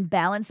fair and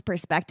balanced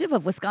perspective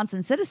of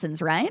Wisconsin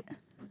citizens, right?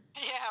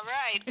 Yeah,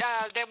 right.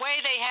 The way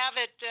they have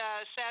it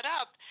set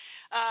up,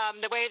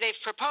 the way they've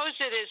proposed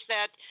it is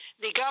that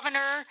the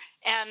governor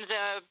and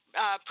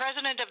the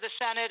president of the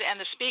Senate and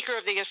the Speaker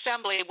of the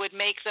Assembly would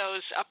make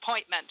those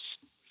appointments.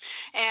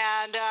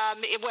 And,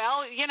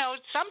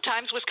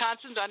 sometimes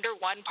Wisconsin's under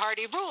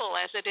one-party rule,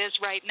 as it is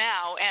right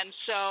now. And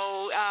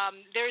so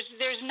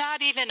there's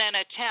not even an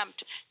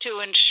attempt to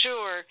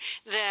ensure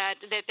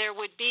that there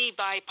would be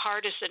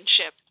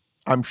bipartisanship.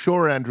 I'm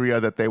sure,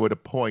 Andrea, that they would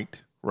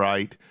appoint,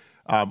 right,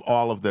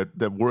 all of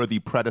the worthy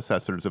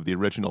predecessors of the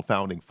original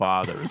founding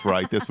fathers,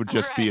 right? This would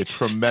just be a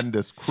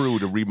tremendous crew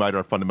to rewrite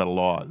our fundamental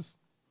laws.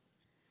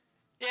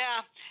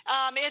 Yeah,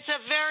 it's a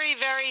very,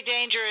 very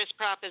dangerous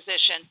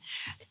proposition.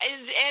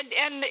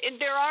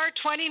 And there are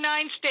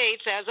 29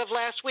 states, as of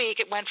last week,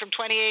 it went from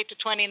 28 to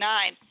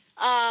 29,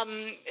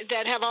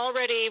 that have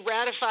already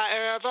ratified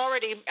or have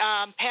already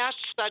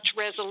passed such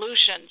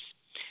resolutions.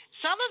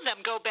 Some of them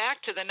go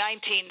back to the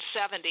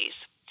 1970s.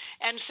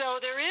 And so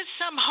there is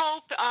some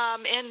hope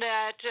in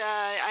that.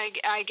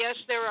 I guess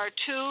there are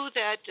 2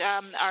 that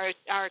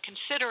are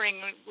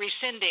considering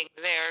rescinding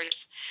theirs.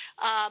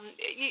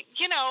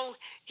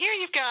 Here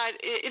you've got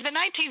in the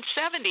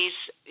 1970s.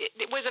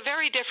 It was a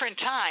very different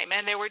time,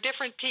 and there were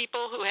different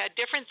people who had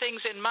different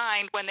things in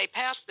mind when they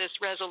passed this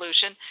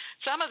resolution.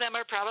 Some of them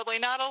are probably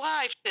not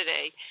alive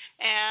today,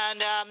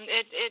 and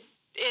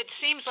it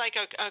seems like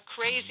a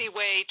crazy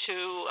way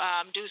to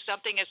do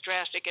something as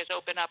drastic as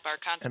open up our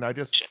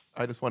Constitution. And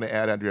I just want to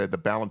add, Andrea, the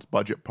balanced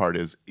budget part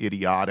is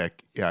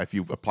idiotic. Yeah, if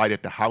you applied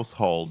it to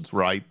households,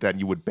 right, then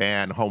you would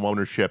ban home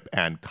ownership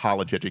and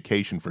college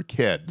education for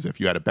kids if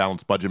you had a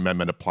balanced budget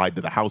amendment applied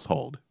to the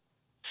household.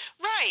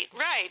 Right.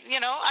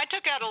 I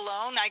took out a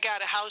loan. I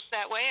got a house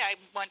that way. I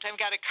one time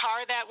got a car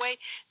that way.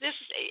 This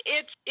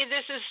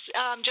is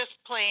just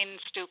plain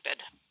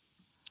stupid.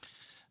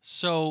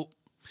 So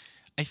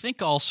I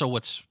think also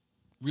what's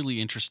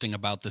really interesting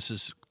about this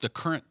is the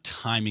current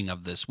timing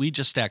of this. We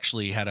just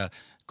actually had a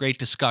great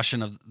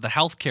discussion of the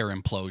healthcare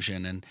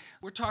implosion, and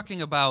we're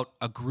talking about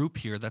a group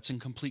here that's in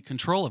complete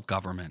control of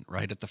government,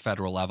 right, at the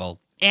federal level,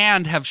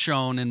 and have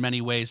shown in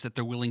many ways that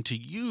they're willing to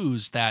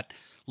use that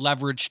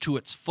leverage to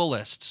its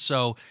fullest.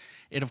 So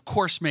it, of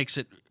course, makes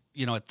it,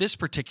 at this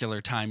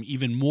particular time,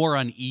 even more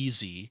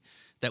uneasy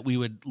that we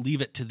would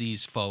leave it to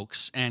these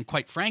folks. And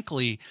quite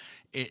frankly,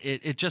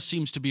 it just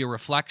seems to be a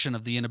reflection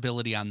of the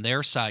inability on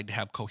their side to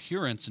have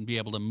coherence and be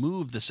able to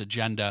move this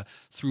agenda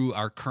through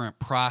our current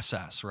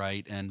process,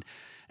 right?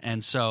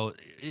 And so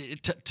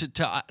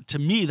to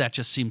me, that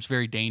just seems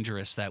very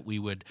dangerous that we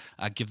would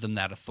give them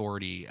that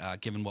authority,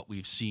 given what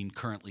we've seen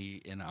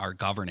currently in our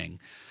governing.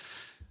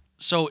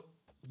 So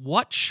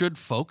what should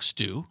folks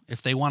do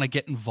if they want to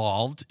get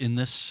involved in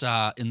this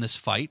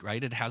fight,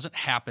 right? It hasn't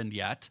happened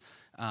yet.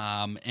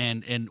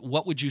 And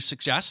what would you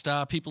suggest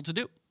people to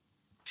do?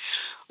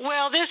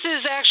 Well, this is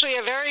actually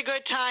a very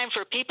good time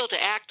for people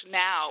to act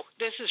now.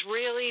 This is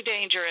really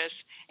dangerous.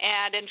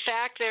 And in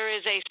fact, there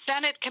is a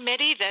Senate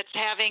committee that's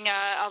having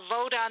a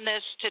vote on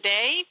this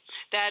today.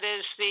 That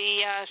is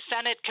the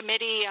Senate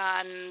Committee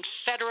on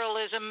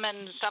Federalism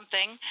and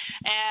something.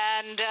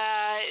 And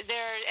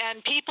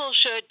people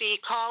should be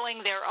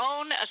calling their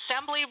own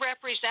assembly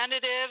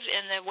representative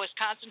in the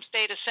Wisconsin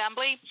State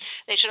Assembly.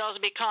 They should also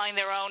be calling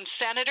their own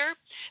senator.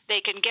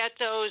 They can get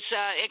those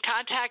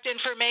contact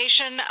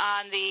information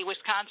on the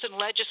Wisconsin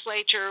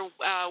Legislature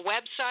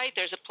website.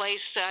 There's a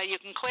place you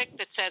can click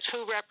that says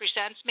 "Who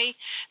represents me?"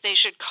 They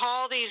should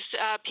call these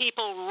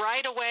people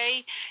right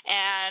away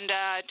and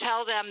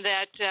tell them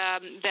that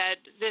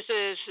this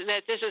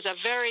is a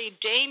very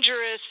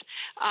dangerous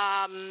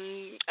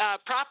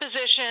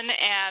proposition,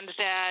 and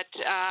that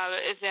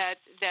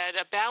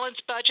a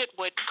balanced budget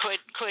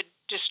could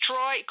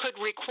could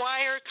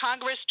require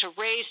Congress to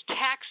raise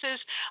taxes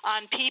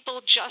on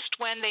people just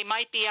when they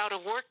might be out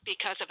of work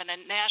because of a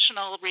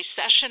national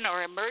recession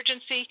or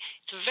emergency.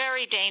 It's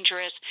very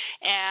dangerous,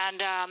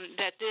 and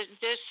that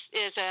this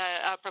is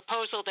a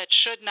proposal that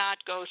should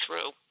not go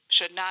through,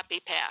 should not be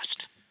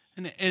passed.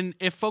 And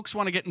if folks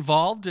want to get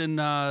involved in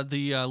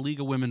the League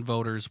of Women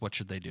Voters, what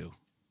should they do?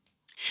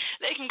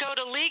 They can go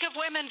to League of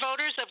Women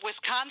Voters of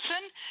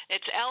Wisconsin.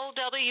 It's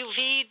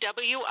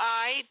lwvwi.org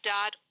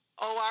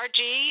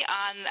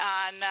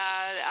on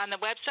the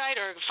website,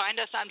 or find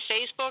us on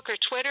Facebook or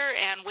Twitter,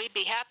 and we'd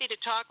be happy to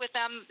talk with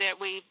them. That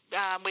we've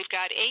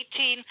got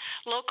 18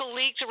 local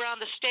leagues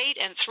around the state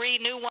and 3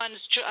 new ones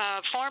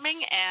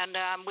forming, and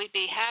we'd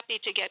be happy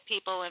to get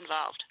people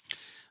involved.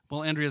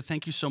 Well, Andrea,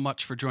 thank you so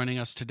much for joining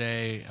us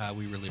today.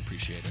 We really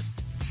appreciate it.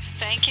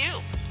 Thank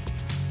you.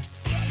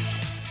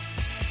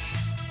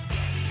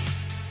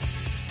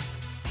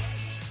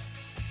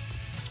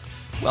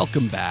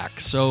 Welcome back.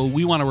 So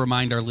we want to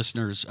remind our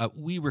listeners,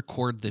 we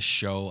record this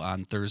show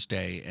on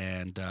Thursday,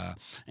 and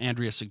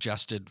Andrea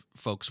suggested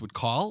folks would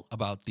call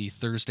about the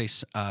Thursday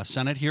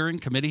Senate hearing,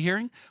 committee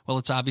hearing. Well,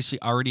 it's obviously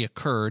already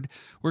occurred.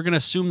 We're going to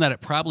assume that it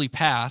probably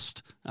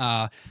passed.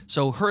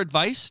 So her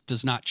advice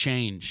does not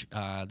change.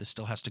 This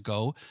still has to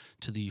go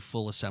to the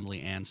full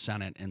Assembly and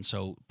Senate, and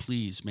so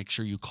please make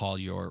sure you call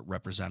your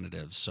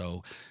representatives.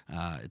 So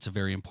it's a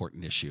very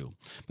important issue.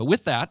 But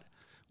with that,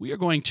 we are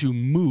going to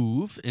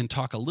move and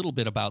talk a little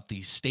bit about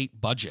the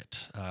state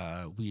budget.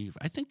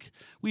 I think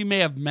we may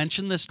have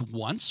mentioned this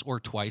once or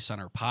twice on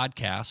our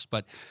podcast,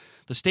 but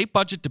the state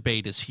budget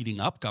debate is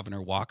heating up.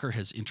 Governor Walker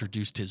has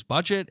introduced his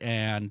budget,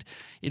 and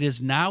it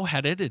is now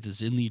headed. It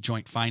is in the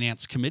Joint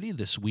Finance Committee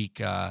this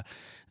week.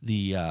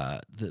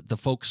 The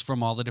folks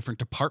from all the different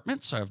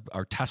departments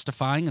are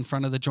testifying in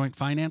front of the Joint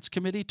Finance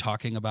Committee,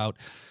 talking about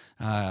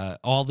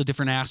all the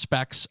different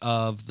aspects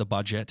of the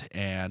budget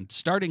and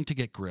starting to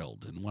get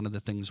grilled. And one of the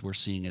things we're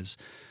seeing is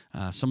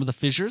some of the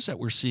fissures that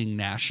we're seeing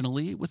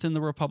nationally within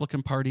the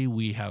Republican Party.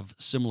 We have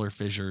similar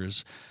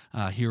fissures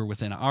here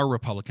within our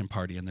Republican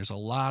Party, and there's a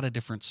lot of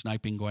different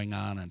sniping going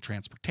on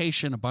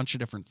transportation, a bunch of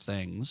different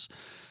things.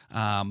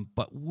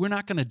 But we're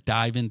not going to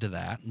dive into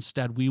that.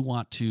 Instead, we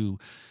want to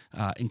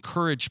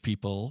encourage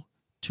people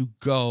to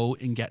go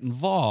and get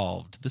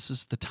involved. This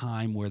is the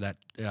time where that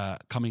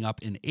coming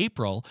up in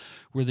April,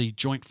 where the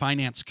Joint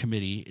Finance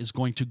Committee is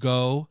going to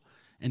go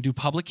and do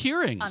public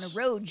hearings on a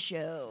road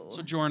show.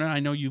 So, Jorna, I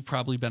know you've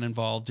probably been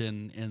involved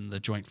in the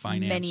Joint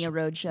Finance many a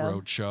road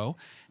show.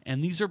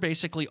 And these are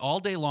basically all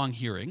day long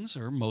hearings,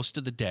 or most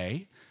of the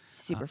day.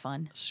 Super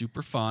fun.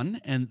 Super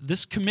fun. And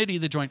this committee,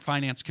 the Joint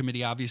Finance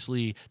Committee,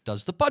 obviously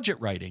does the budget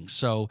writing.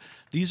 So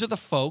these are the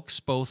folks,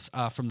 both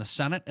from the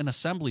Senate and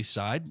Assembly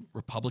side,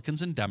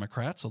 Republicans and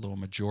Democrats, although a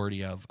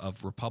majority of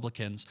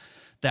Republicans,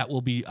 that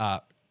will be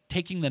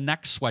taking the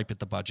next swipe at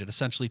the budget,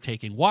 essentially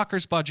taking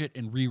Walker's budget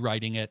and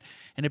rewriting it,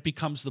 and it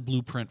becomes the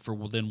blueprint for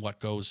then what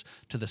goes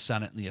to the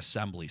Senate and the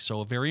Assembly. So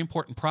a very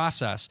important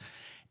process.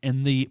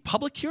 And the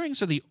public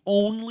hearings are the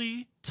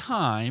only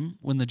time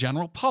when the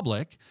general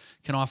public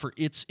can offer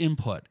its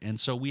input. And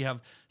so we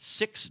have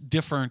 6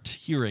 different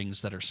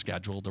hearings that are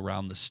scheduled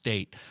around the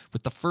state,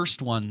 with the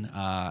first one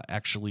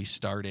actually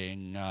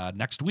starting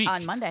next week.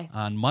 On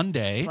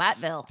Monday.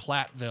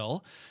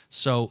 Platteville.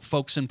 So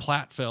folks in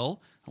Platteville,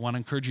 I want to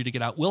encourage you to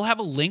get out. We'll have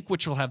a link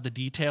which will have the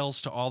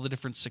details to all the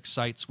different 6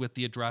 sites with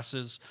the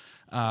addresses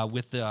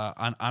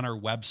on our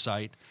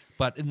website.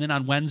 And then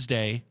on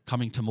Wednesday,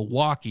 coming to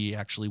Milwaukee,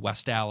 actually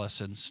West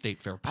Allis and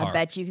State Fair Park. I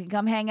bet you can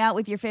come hang out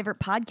with your favorite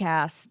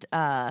podcast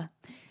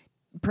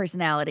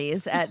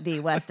personalities at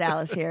the West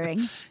Allis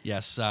hearing.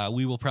 Yes,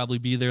 we will probably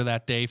be there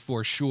that day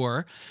for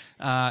sure.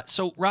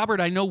 So, Robert,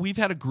 I know we've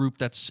had a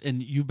group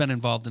and you've been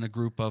involved in a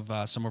group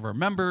of some of our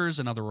members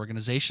and other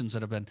organizations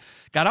that have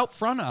got out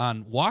front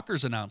on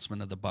Walker's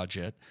announcement of the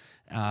budget.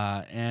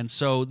 And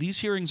so these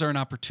hearings are an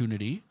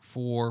opportunity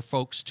for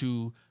folks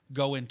to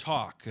go and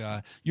talk.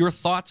 Your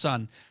thoughts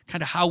on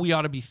kind of how we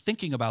ought to be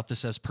thinking about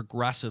this as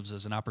progressives,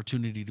 as an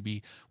opportunity to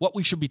be what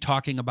we should be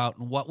talking about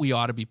and what we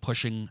ought to be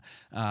pushing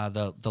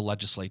the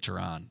legislature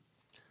on.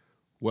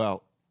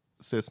 Well,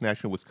 Citizens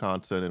National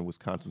Wisconsin and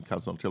Wisconsin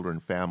Council on Children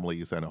and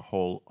Families and a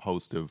whole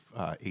host of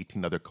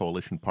 18 other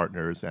coalition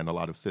partners and a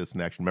lot of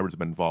Citizen Action members have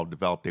been involved,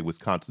 developed a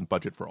Wisconsin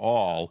Budget for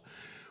All,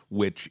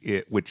 which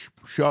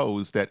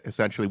shows that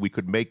essentially we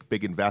could make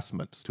big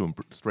investments to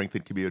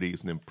strengthen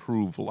communities and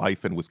improve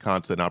life in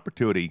Wisconsin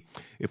opportunity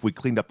if we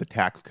cleaned up the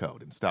tax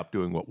code and stopped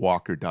doing what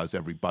Walker does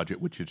every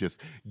budget, which is just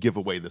give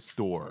away the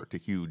store to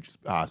huge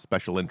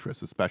special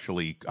interests,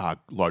 especially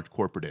large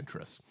corporate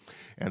interests.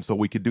 And so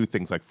we could do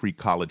things like free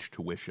college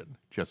tuition,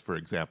 just for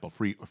example,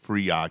 free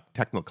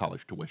technical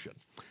college tuition.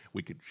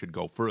 we should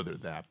go further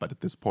than that. But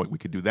at this point, we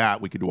could do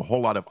that. We could do a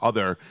whole lot of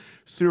other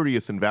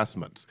serious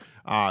investments.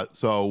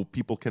 So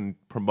people can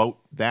promote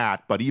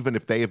that. But even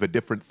if they have a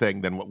different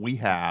thing than what we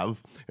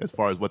have as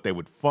far as what they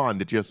would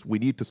fund, we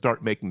need to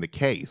start making the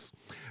case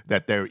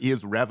that there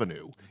is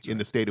revenue in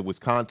the state of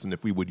Wisconsin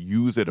if we would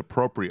use it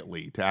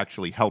appropriately to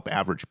actually help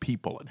average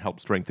people and help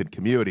strengthen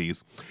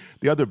communities.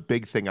 The other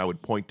big thing I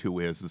would point to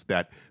is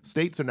that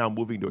states are now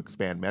moving to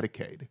expand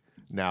Medicaid.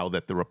 Now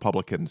that the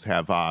Republicans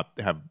have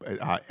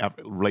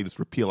latest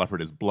repeal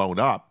effort has blown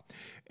up.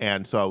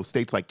 And so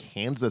states like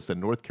Kansas and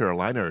North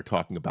Carolina are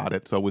talking about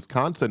it. So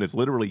Wisconsin is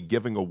literally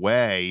giving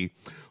away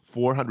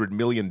 $400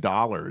 million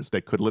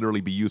that could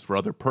literally be used for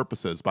other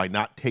purposes by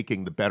not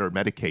taking the better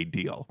Medicaid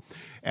deal.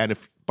 And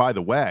if, by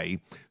the way,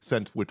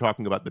 since we're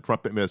talking about the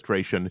Trump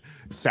administration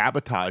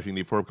sabotaging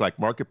the Affordable Care Act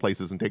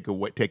marketplaces and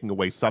taking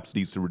away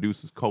subsidies to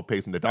reduce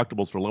copays and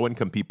deductibles for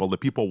low-income people, the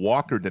people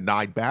Walker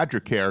denied Badger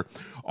Care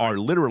are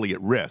literally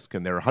at risk.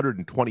 And there are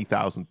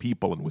 120,000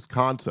 people in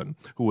Wisconsin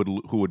who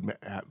would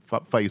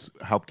face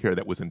health care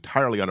that was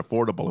entirely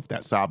unaffordable if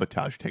that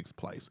sabotage takes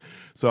place.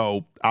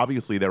 So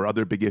obviously there are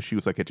other big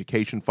issues like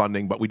education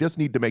funding, but we just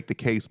need to make the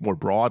case more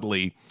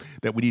broadly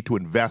that we need to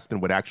invest in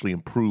what actually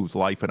improves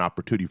life and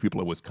opportunity for people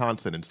in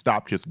Wisconsin and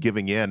stop just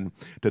giving in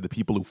to the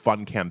people who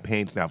fund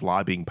campaigns and have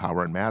lobbying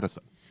power in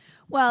Madison.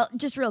 Well,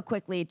 just real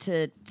quickly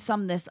to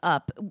sum this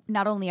up,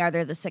 not only are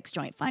there the 6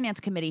 Joint Finance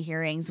Committee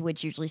hearings,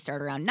 which usually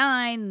start around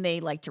 9, they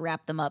like to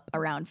wrap them up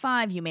around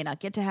 5. You may not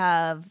get to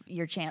have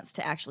your chance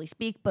to actually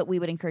speak, but we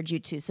would encourage you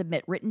to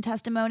submit written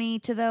testimony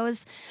to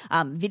those,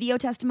 video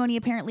testimony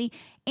apparently,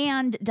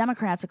 and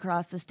Democrats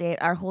across the state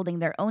are holding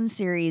their own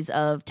series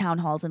of town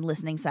halls and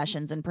listening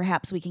sessions, and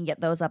perhaps we can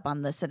get those up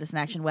on the Citizen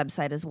Action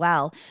website as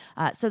well,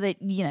 so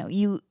that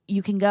you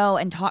can go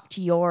and talk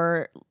to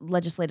your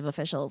legislative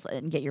officials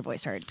and get your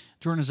voice heard.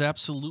 Jordan is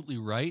absolutely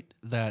right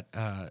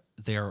that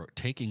they're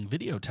taking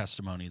video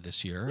testimony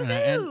this year.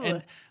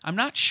 And I'm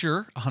not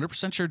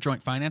 100% sure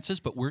Joint Finances,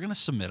 but we're going to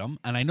submit them.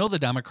 And I know the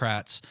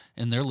Democrats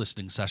in their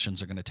listening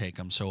sessions are going to take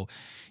them. So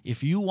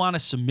if you want to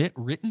submit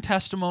written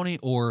testimony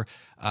or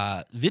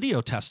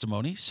video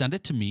testimony, send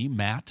it to me,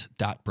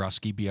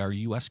 matt.brusky,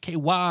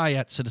 BRUSKY,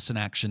 at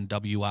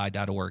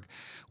citizenactionwi.org.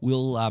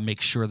 We'll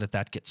make sure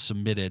that gets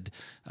submitted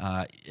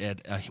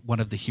at one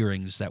of the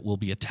hearings that we'll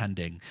be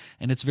attending.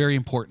 And it's very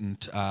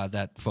important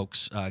that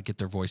folks get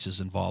their voices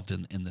involved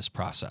in this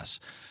process.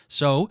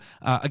 So,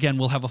 again,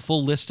 we'll have a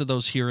full list of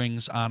those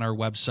hearings on our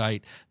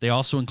website. They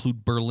also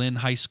include Berlin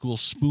High School,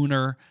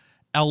 Spooner,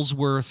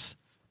 Ellsworth,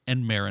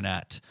 and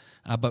Marinette.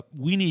 But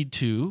we need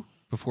to,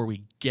 before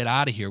we get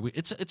out of here,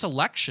 it's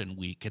election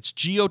week. It's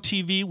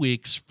GOTV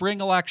week, spring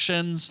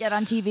elections. Get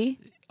on TV?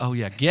 Oh,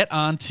 yeah, get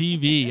on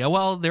TV.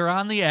 Well, they're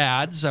on the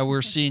ads.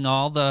 We're seeing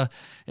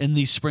in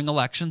these spring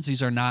elections,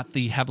 these are not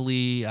the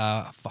heavily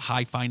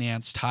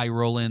high-financed,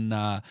 high-rolling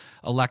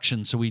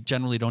elections, so we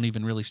generally don't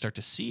even really start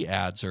to see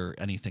ads or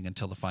anything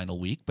until the final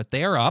week, but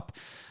they are up.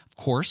 Of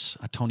course,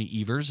 Tony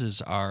Evers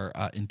is our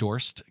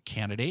endorsed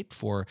candidate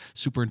for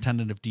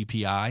superintendent of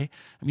DPI. I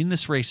mean,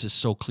 this race is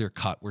so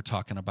clear-cut. We're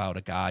talking about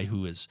a guy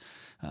who is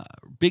a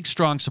big,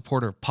 strong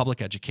supporter of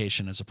public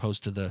education as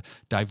opposed to the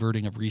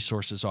diverting of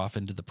resources off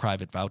into the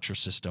private voucher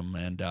system.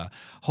 And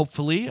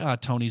hopefully,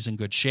 Tony's in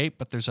good shape.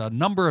 But there's a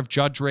number of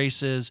judge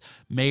races,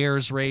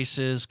 mayor's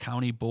races,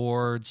 county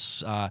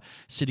boards,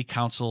 city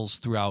councils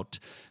throughout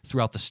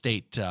the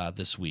state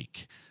this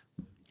week.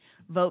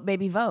 Vote,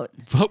 baby, vote.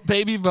 Vote,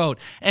 baby, vote.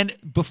 And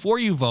before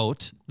you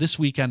vote, this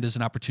weekend is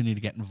an opportunity to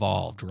get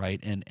involved,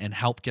 right, and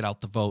help get out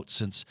the vote.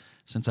 Since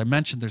I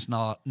mentioned there's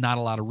not a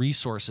lot of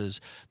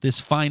resources, this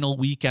final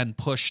weekend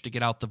push to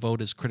get out the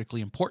vote is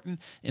critically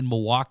important. In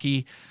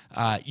Milwaukee,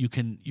 you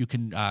can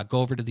go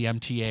over to the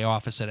MTA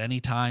office at any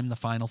time the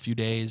final few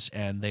days,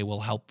 and they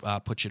will help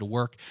put you to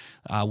work.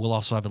 We'll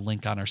also have a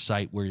link on our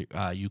site where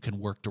you can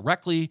work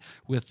directly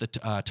with the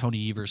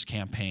Tony Evers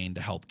campaign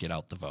to help get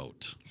out the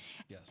vote.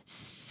 Yes.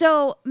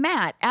 So,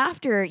 Matt,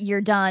 after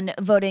you're done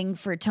voting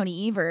for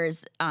Tony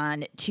Evers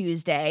on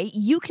Tuesday,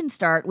 you can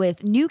start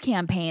with new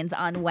campaigns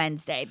on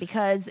Wednesday,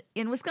 because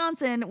in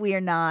Wisconsin, we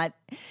are not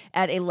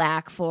at a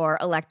lack for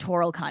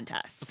electoral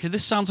contests. Okay,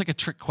 this sounds like a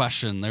trick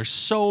question. There's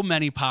so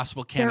many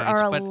possible candidates.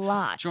 There are a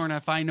lot. Jordan,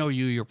 if I know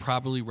you, you're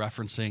probably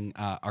referencing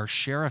our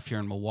sheriff here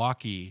in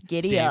Milwaukee.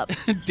 Giddy up.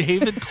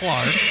 David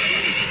Clark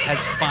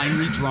has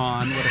finally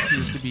drawn what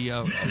appears to be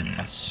a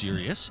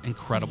serious,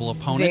 incredible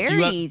opponent.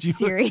 Very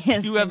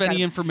serious. Do you have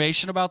any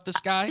information about this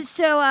guy?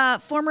 So,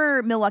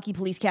 former Milwaukee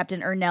Police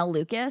Captain Ernell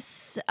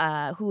Lucas,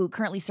 who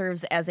currently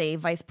serves as a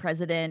vice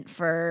president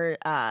for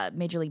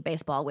Major League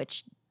Baseball,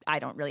 which I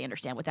don't really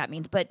understand what that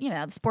means, but,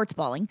 sports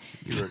balling.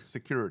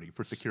 Security.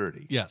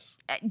 Yes.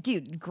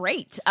 Dude,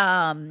 great. So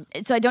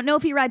I don't know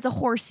if he rides a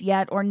horse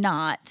yet or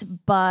not,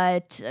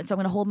 but so I'm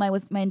going to hold my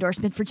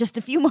endorsement for just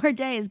a few more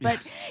days. But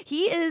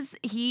he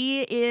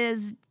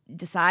is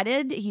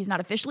decided, he's not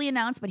officially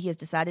announced, but he has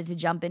decided to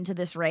jump into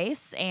this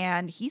race,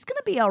 and he's going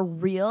to be a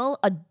real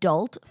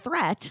adult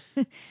threat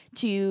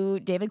to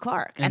David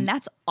Clark, and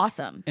that's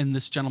awesome. And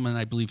this gentleman,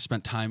 I believe,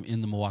 spent time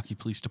in the Milwaukee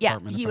Police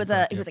Department.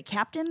 Yeah, he was a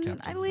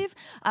captain, I believe.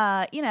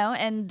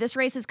 And this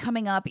race is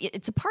coming up.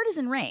 It's a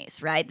partisan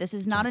race, right? This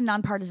is not a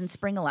nonpartisan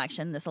spring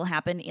election. This will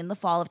happen in the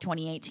fall of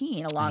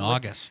 2018, along in with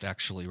August,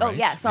 actually. Right? Oh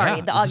yeah,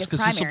 sorry, the August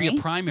primary. This will be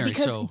a primary,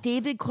 because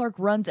David Clark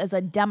runs as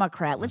a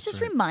Democrat. Let's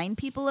just remind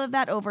people of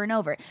that over and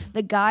over.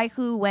 The guy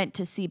who went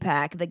to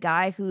CPAC, the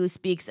guy who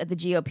speaks at the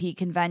GOP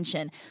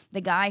convention,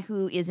 the guy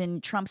who is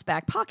in Trump's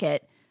back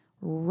pocket,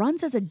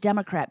 runs as a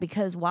Democrat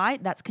because why?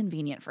 That's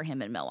convenient for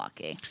him in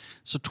Milwaukee.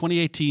 So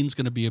 2018 is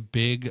going to be a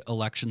big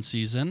election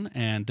season,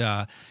 and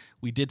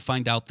we did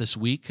find out this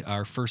week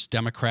our first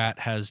Democrat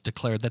has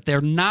declared that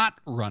they're not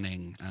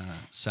running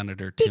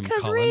Senator Tim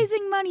because Cullen.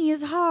 Raising money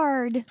is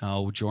hard.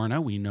 Oh,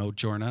 Jorna, we know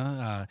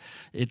Jorna.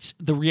 It's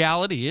the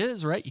reality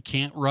is, right? You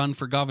can't run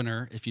for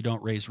governor if you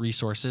don't raise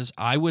resources.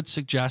 I would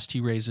suggest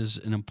he raises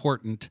an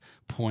important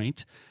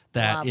point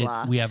that blah,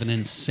 blah. We have an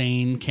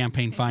insane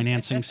campaign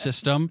financing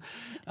system.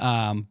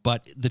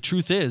 But the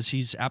truth is,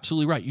 he's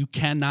absolutely right. You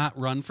cannot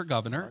run for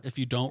governor if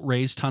you don't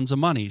raise tons of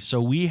money.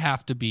 So we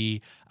have to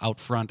be out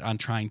front on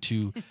trying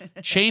to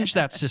change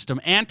that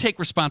system and take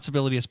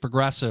responsibility as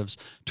progressives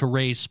to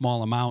raise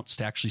small amounts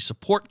to actually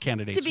support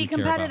candidates to be we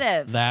care about.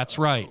 competitive. That's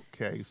right.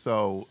 Okay,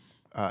 so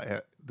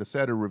the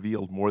senator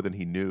revealed more than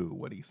he knew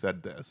when he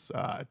said this.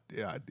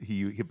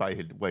 He by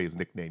his way, his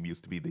nickname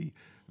used to be the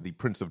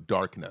Prince of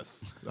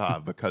Darkness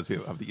because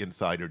of the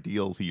insider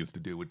deals he used to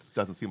do, which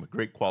doesn't seem a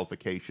great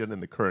qualification in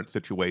the current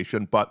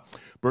situation. But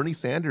Bernie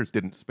Sanders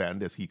didn't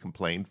spend, as he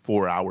complained,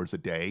 4 hours a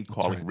day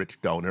calling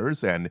rich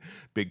donors and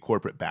big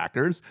corporate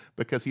backers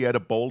because he had a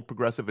bold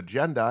progressive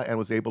agenda and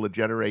was able to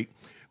generate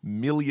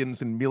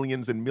millions and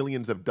millions and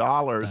millions of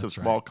dollars of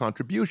small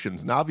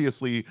contributions. And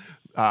obviously,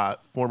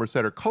 former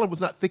Senator Cullen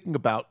was not thinking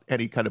about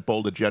any kind of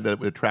bold agenda that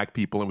would attract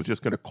people and was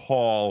just going to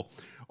call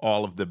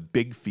all of the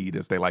big feed,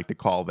 as they like to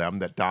call them,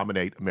 that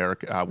dominate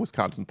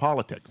Wisconsin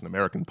politics and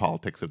American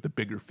politics of the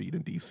bigger feed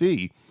in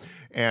D.C.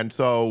 And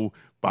so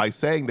by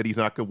saying that he's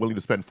not willing to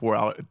spend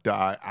 4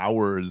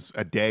 hours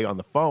a day on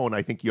the phone,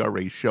 I think he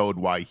already showed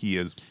why he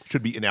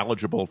should be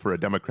ineligible for a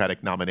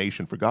Democratic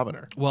nomination for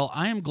governor. Well,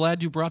 I am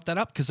glad you brought that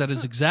up because that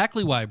is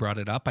exactly why I brought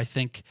it up. I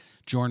think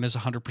Jordan is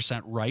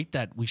 100% right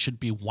that we should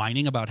be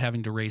whining about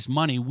having to raise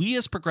money. We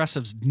as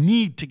progressives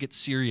need to get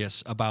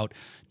serious about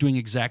doing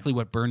exactly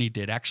what Bernie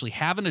did, actually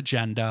have an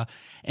agenda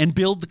and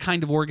build the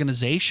kind of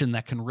organization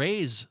that can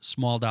raise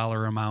small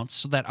dollar amounts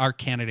so that our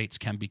candidates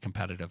can be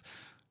competitive.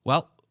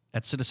 Well,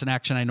 at Citizen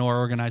Action, I know our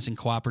organizing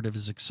cooperative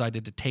is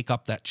excited to take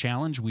up that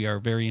challenge. We are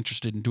very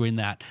interested in doing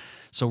that.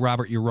 So,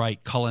 Robert, you're right.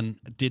 Cullen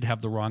did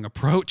have the wrong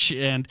approach.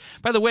 And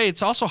by the way,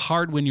 it's also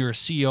hard when you're a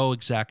CEO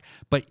exec,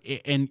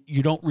 and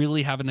you don't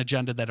really have an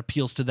agenda that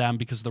appeals to them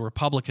because the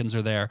Republicans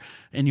are there,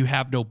 and you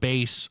have no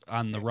base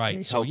on the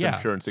right. Health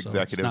insurance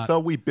executive. So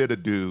we bid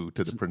adieu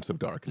to the Prince of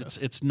Darkness.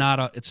 It's not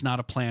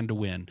a plan to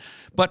win.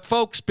 But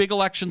folks, big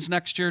elections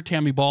next year.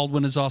 Tammy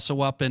Baldwin is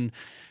also up, and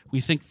we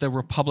think the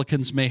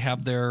Republicans may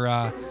have their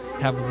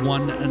have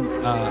one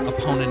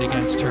opponent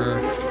against her,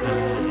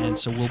 and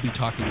so we'll be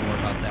talking more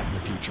about that in the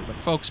future. But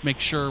folks, make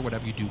sure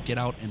whatever you do, get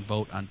out and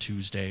vote on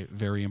Tuesday.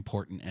 Very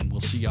important, and we'll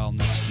see y'all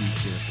next week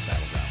here at the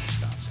Battleground,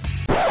 Wisconsin.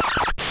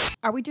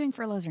 Are we doing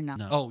furloughs or not?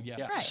 No. Oh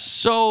yeah. Right.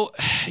 So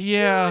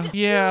yeah. Dude,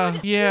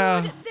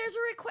 there's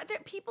a request.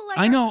 People like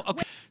I know.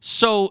 Okay.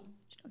 So.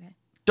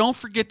 Don't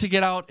forget to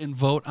get out and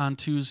vote on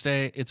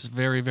Tuesday. It's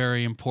very,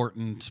 very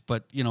important.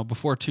 But,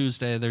 before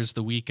Tuesday, there's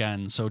the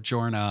weekend. So,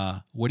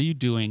 Jorna, what are you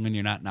doing when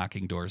you're not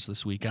knocking doors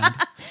this weekend?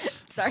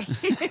 Sorry.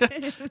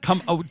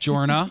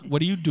 Jorna,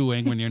 what are you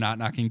doing when you're not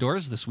knocking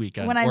doors this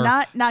weekend? When I'm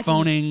not knocking...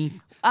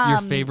 Phoning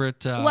your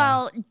favorite...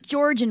 well,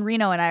 George and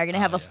Reno and I are going to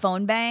have a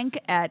phone bank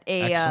at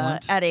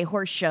a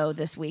horse show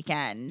this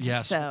weekend.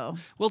 Yes. So.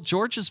 Well,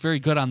 George is very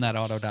good on that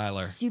auto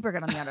dialer. Super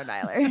good on the auto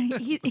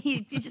dialer.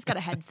 He's just got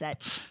a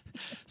headset.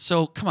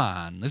 So come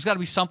on, there's got to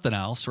be something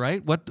else,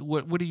 right? What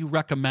do you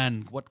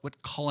recommend?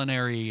 What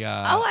culinary?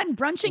 I'm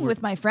brunching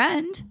with my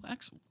friend.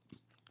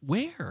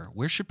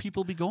 Where should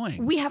people be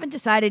going? We haven't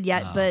decided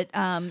yet, but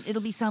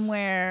it'll be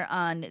somewhere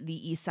on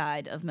the east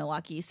side of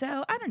Milwaukee.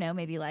 So I don't know,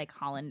 maybe like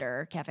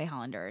Cafe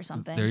Hollander or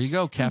something. There you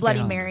go, some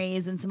Bloody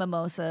Marys and some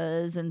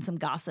mimosas and some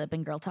gossip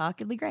and girl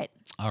talk. It'll be great.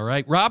 All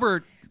right,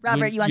 Robert, you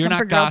want to come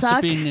for girl talk? You're not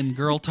gossiping and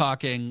girl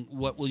talking.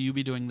 What will you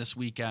be doing this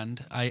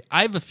weekend? I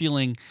have a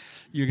feeling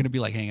you're going to be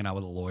like hanging out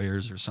with the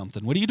lawyers or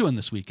something. What are you doing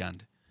this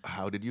weekend?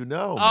 How did you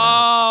know, Matt?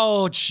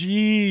 Oh,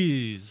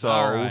 jeez. So,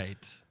 all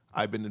right.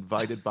 I've been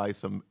invited by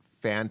some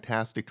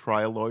fantastic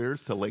trial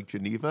lawyers to Lake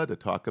Geneva to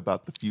talk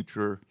about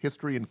the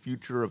history and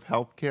future of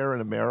healthcare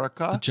in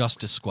America. The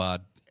Justice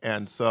Squad.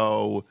 And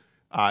so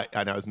I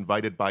was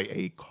invited by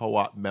a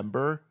co-op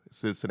member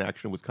Citizen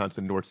Action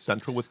Wisconsin, North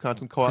Central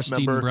Wisconsin co-op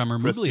Christine member.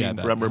 Bremer-Moogly, Christine I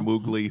bet,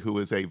 Bremer-Moogly, who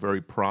is a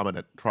very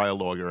prominent trial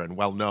lawyer and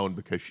well-known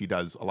because she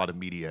does a lot of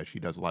media. She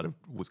does a lot of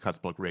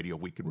Wisconsin Public Radio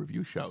Week in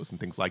Review shows and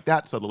things like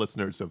that. So the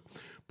listeners have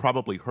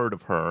probably heard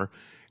of her.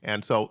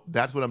 And so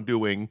that's what I'm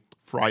doing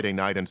Friday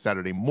night and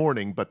Saturday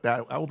morning. But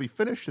that I will be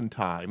finished in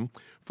time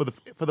for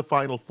the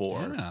Final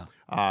Four,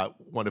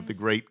 one of the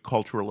great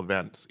cultural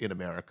events in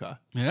America.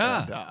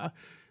 Yeah.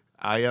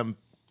 And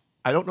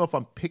I don't know if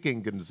I'm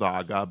picking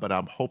Gonzaga, but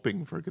I'm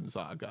hoping for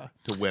Gonzaga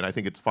to win. I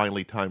think it's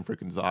finally time for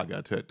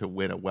Gonzaga to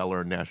win a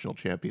well-earned national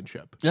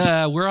championship.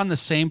 We're on the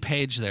same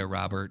page there,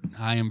 Robert.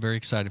 I am very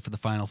excited for the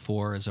Final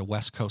Four as a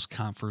West Coast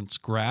Conference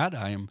grad.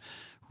 I am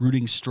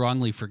rooting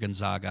strongly for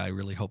Gonzaga. I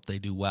really hope they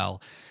do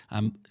well.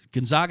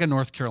 Gonzaga,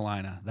 North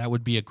Carolina, that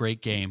would be a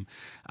great game.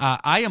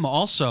 I am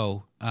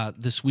also,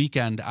 this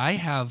weekend, I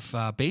have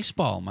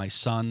baseball. My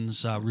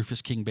son's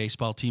Rufus King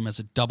baseball team has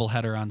a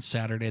doubleheader on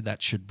Saturday.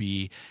 That should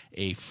be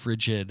a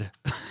frigid,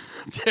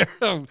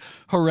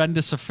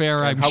 horrendous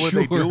affair, I'm sure. How are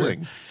they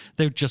doing?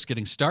 They're just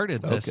getting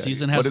started. The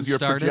season What hasn't is your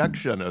started.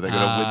 projection? Are they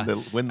going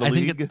to win the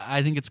league?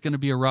 I think it's going to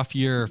be a rough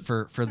year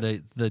for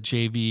the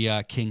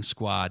JV King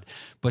squad.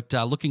 But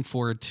looking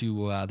forward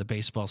to the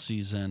baseball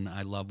season.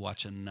 I love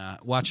watching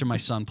my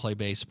son play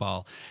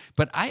baseball.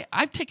 But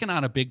I've taken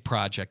on a big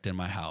project in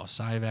my house.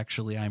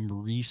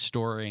 I'm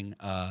restoring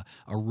a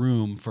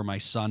room for my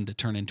son to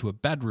turn into a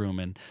bedroom,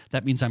 and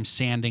that means I'm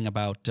sanding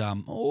about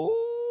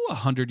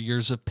 100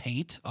 years of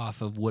paint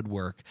off of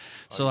woodwork.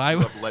 So I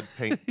have lead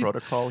paint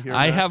protocol here.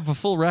 I have a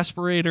full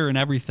respirator and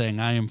everything.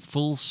 I am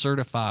full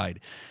certified.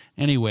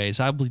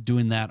 Anyways, I'll be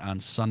doing that on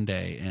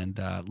Sunday and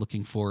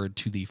looking forward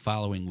to the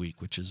following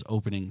week, which is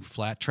opening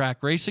flat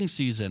track racing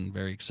season.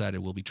 Very excited.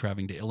 We'll be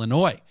traveling to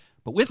Illinois.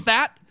 But with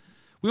that,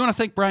 we want to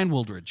thank Brian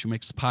Wooldridge, who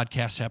makes the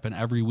podcast happen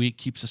every week,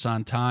 keeps us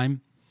on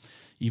time,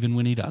 even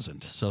when he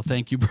doesn't. So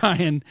thank you,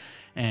 Brian,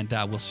 and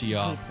we'll see you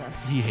all. He hates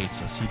us. He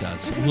hates us. He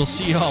does. We'll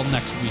see you all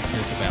next week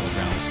here at the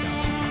Battleground Wisconsin.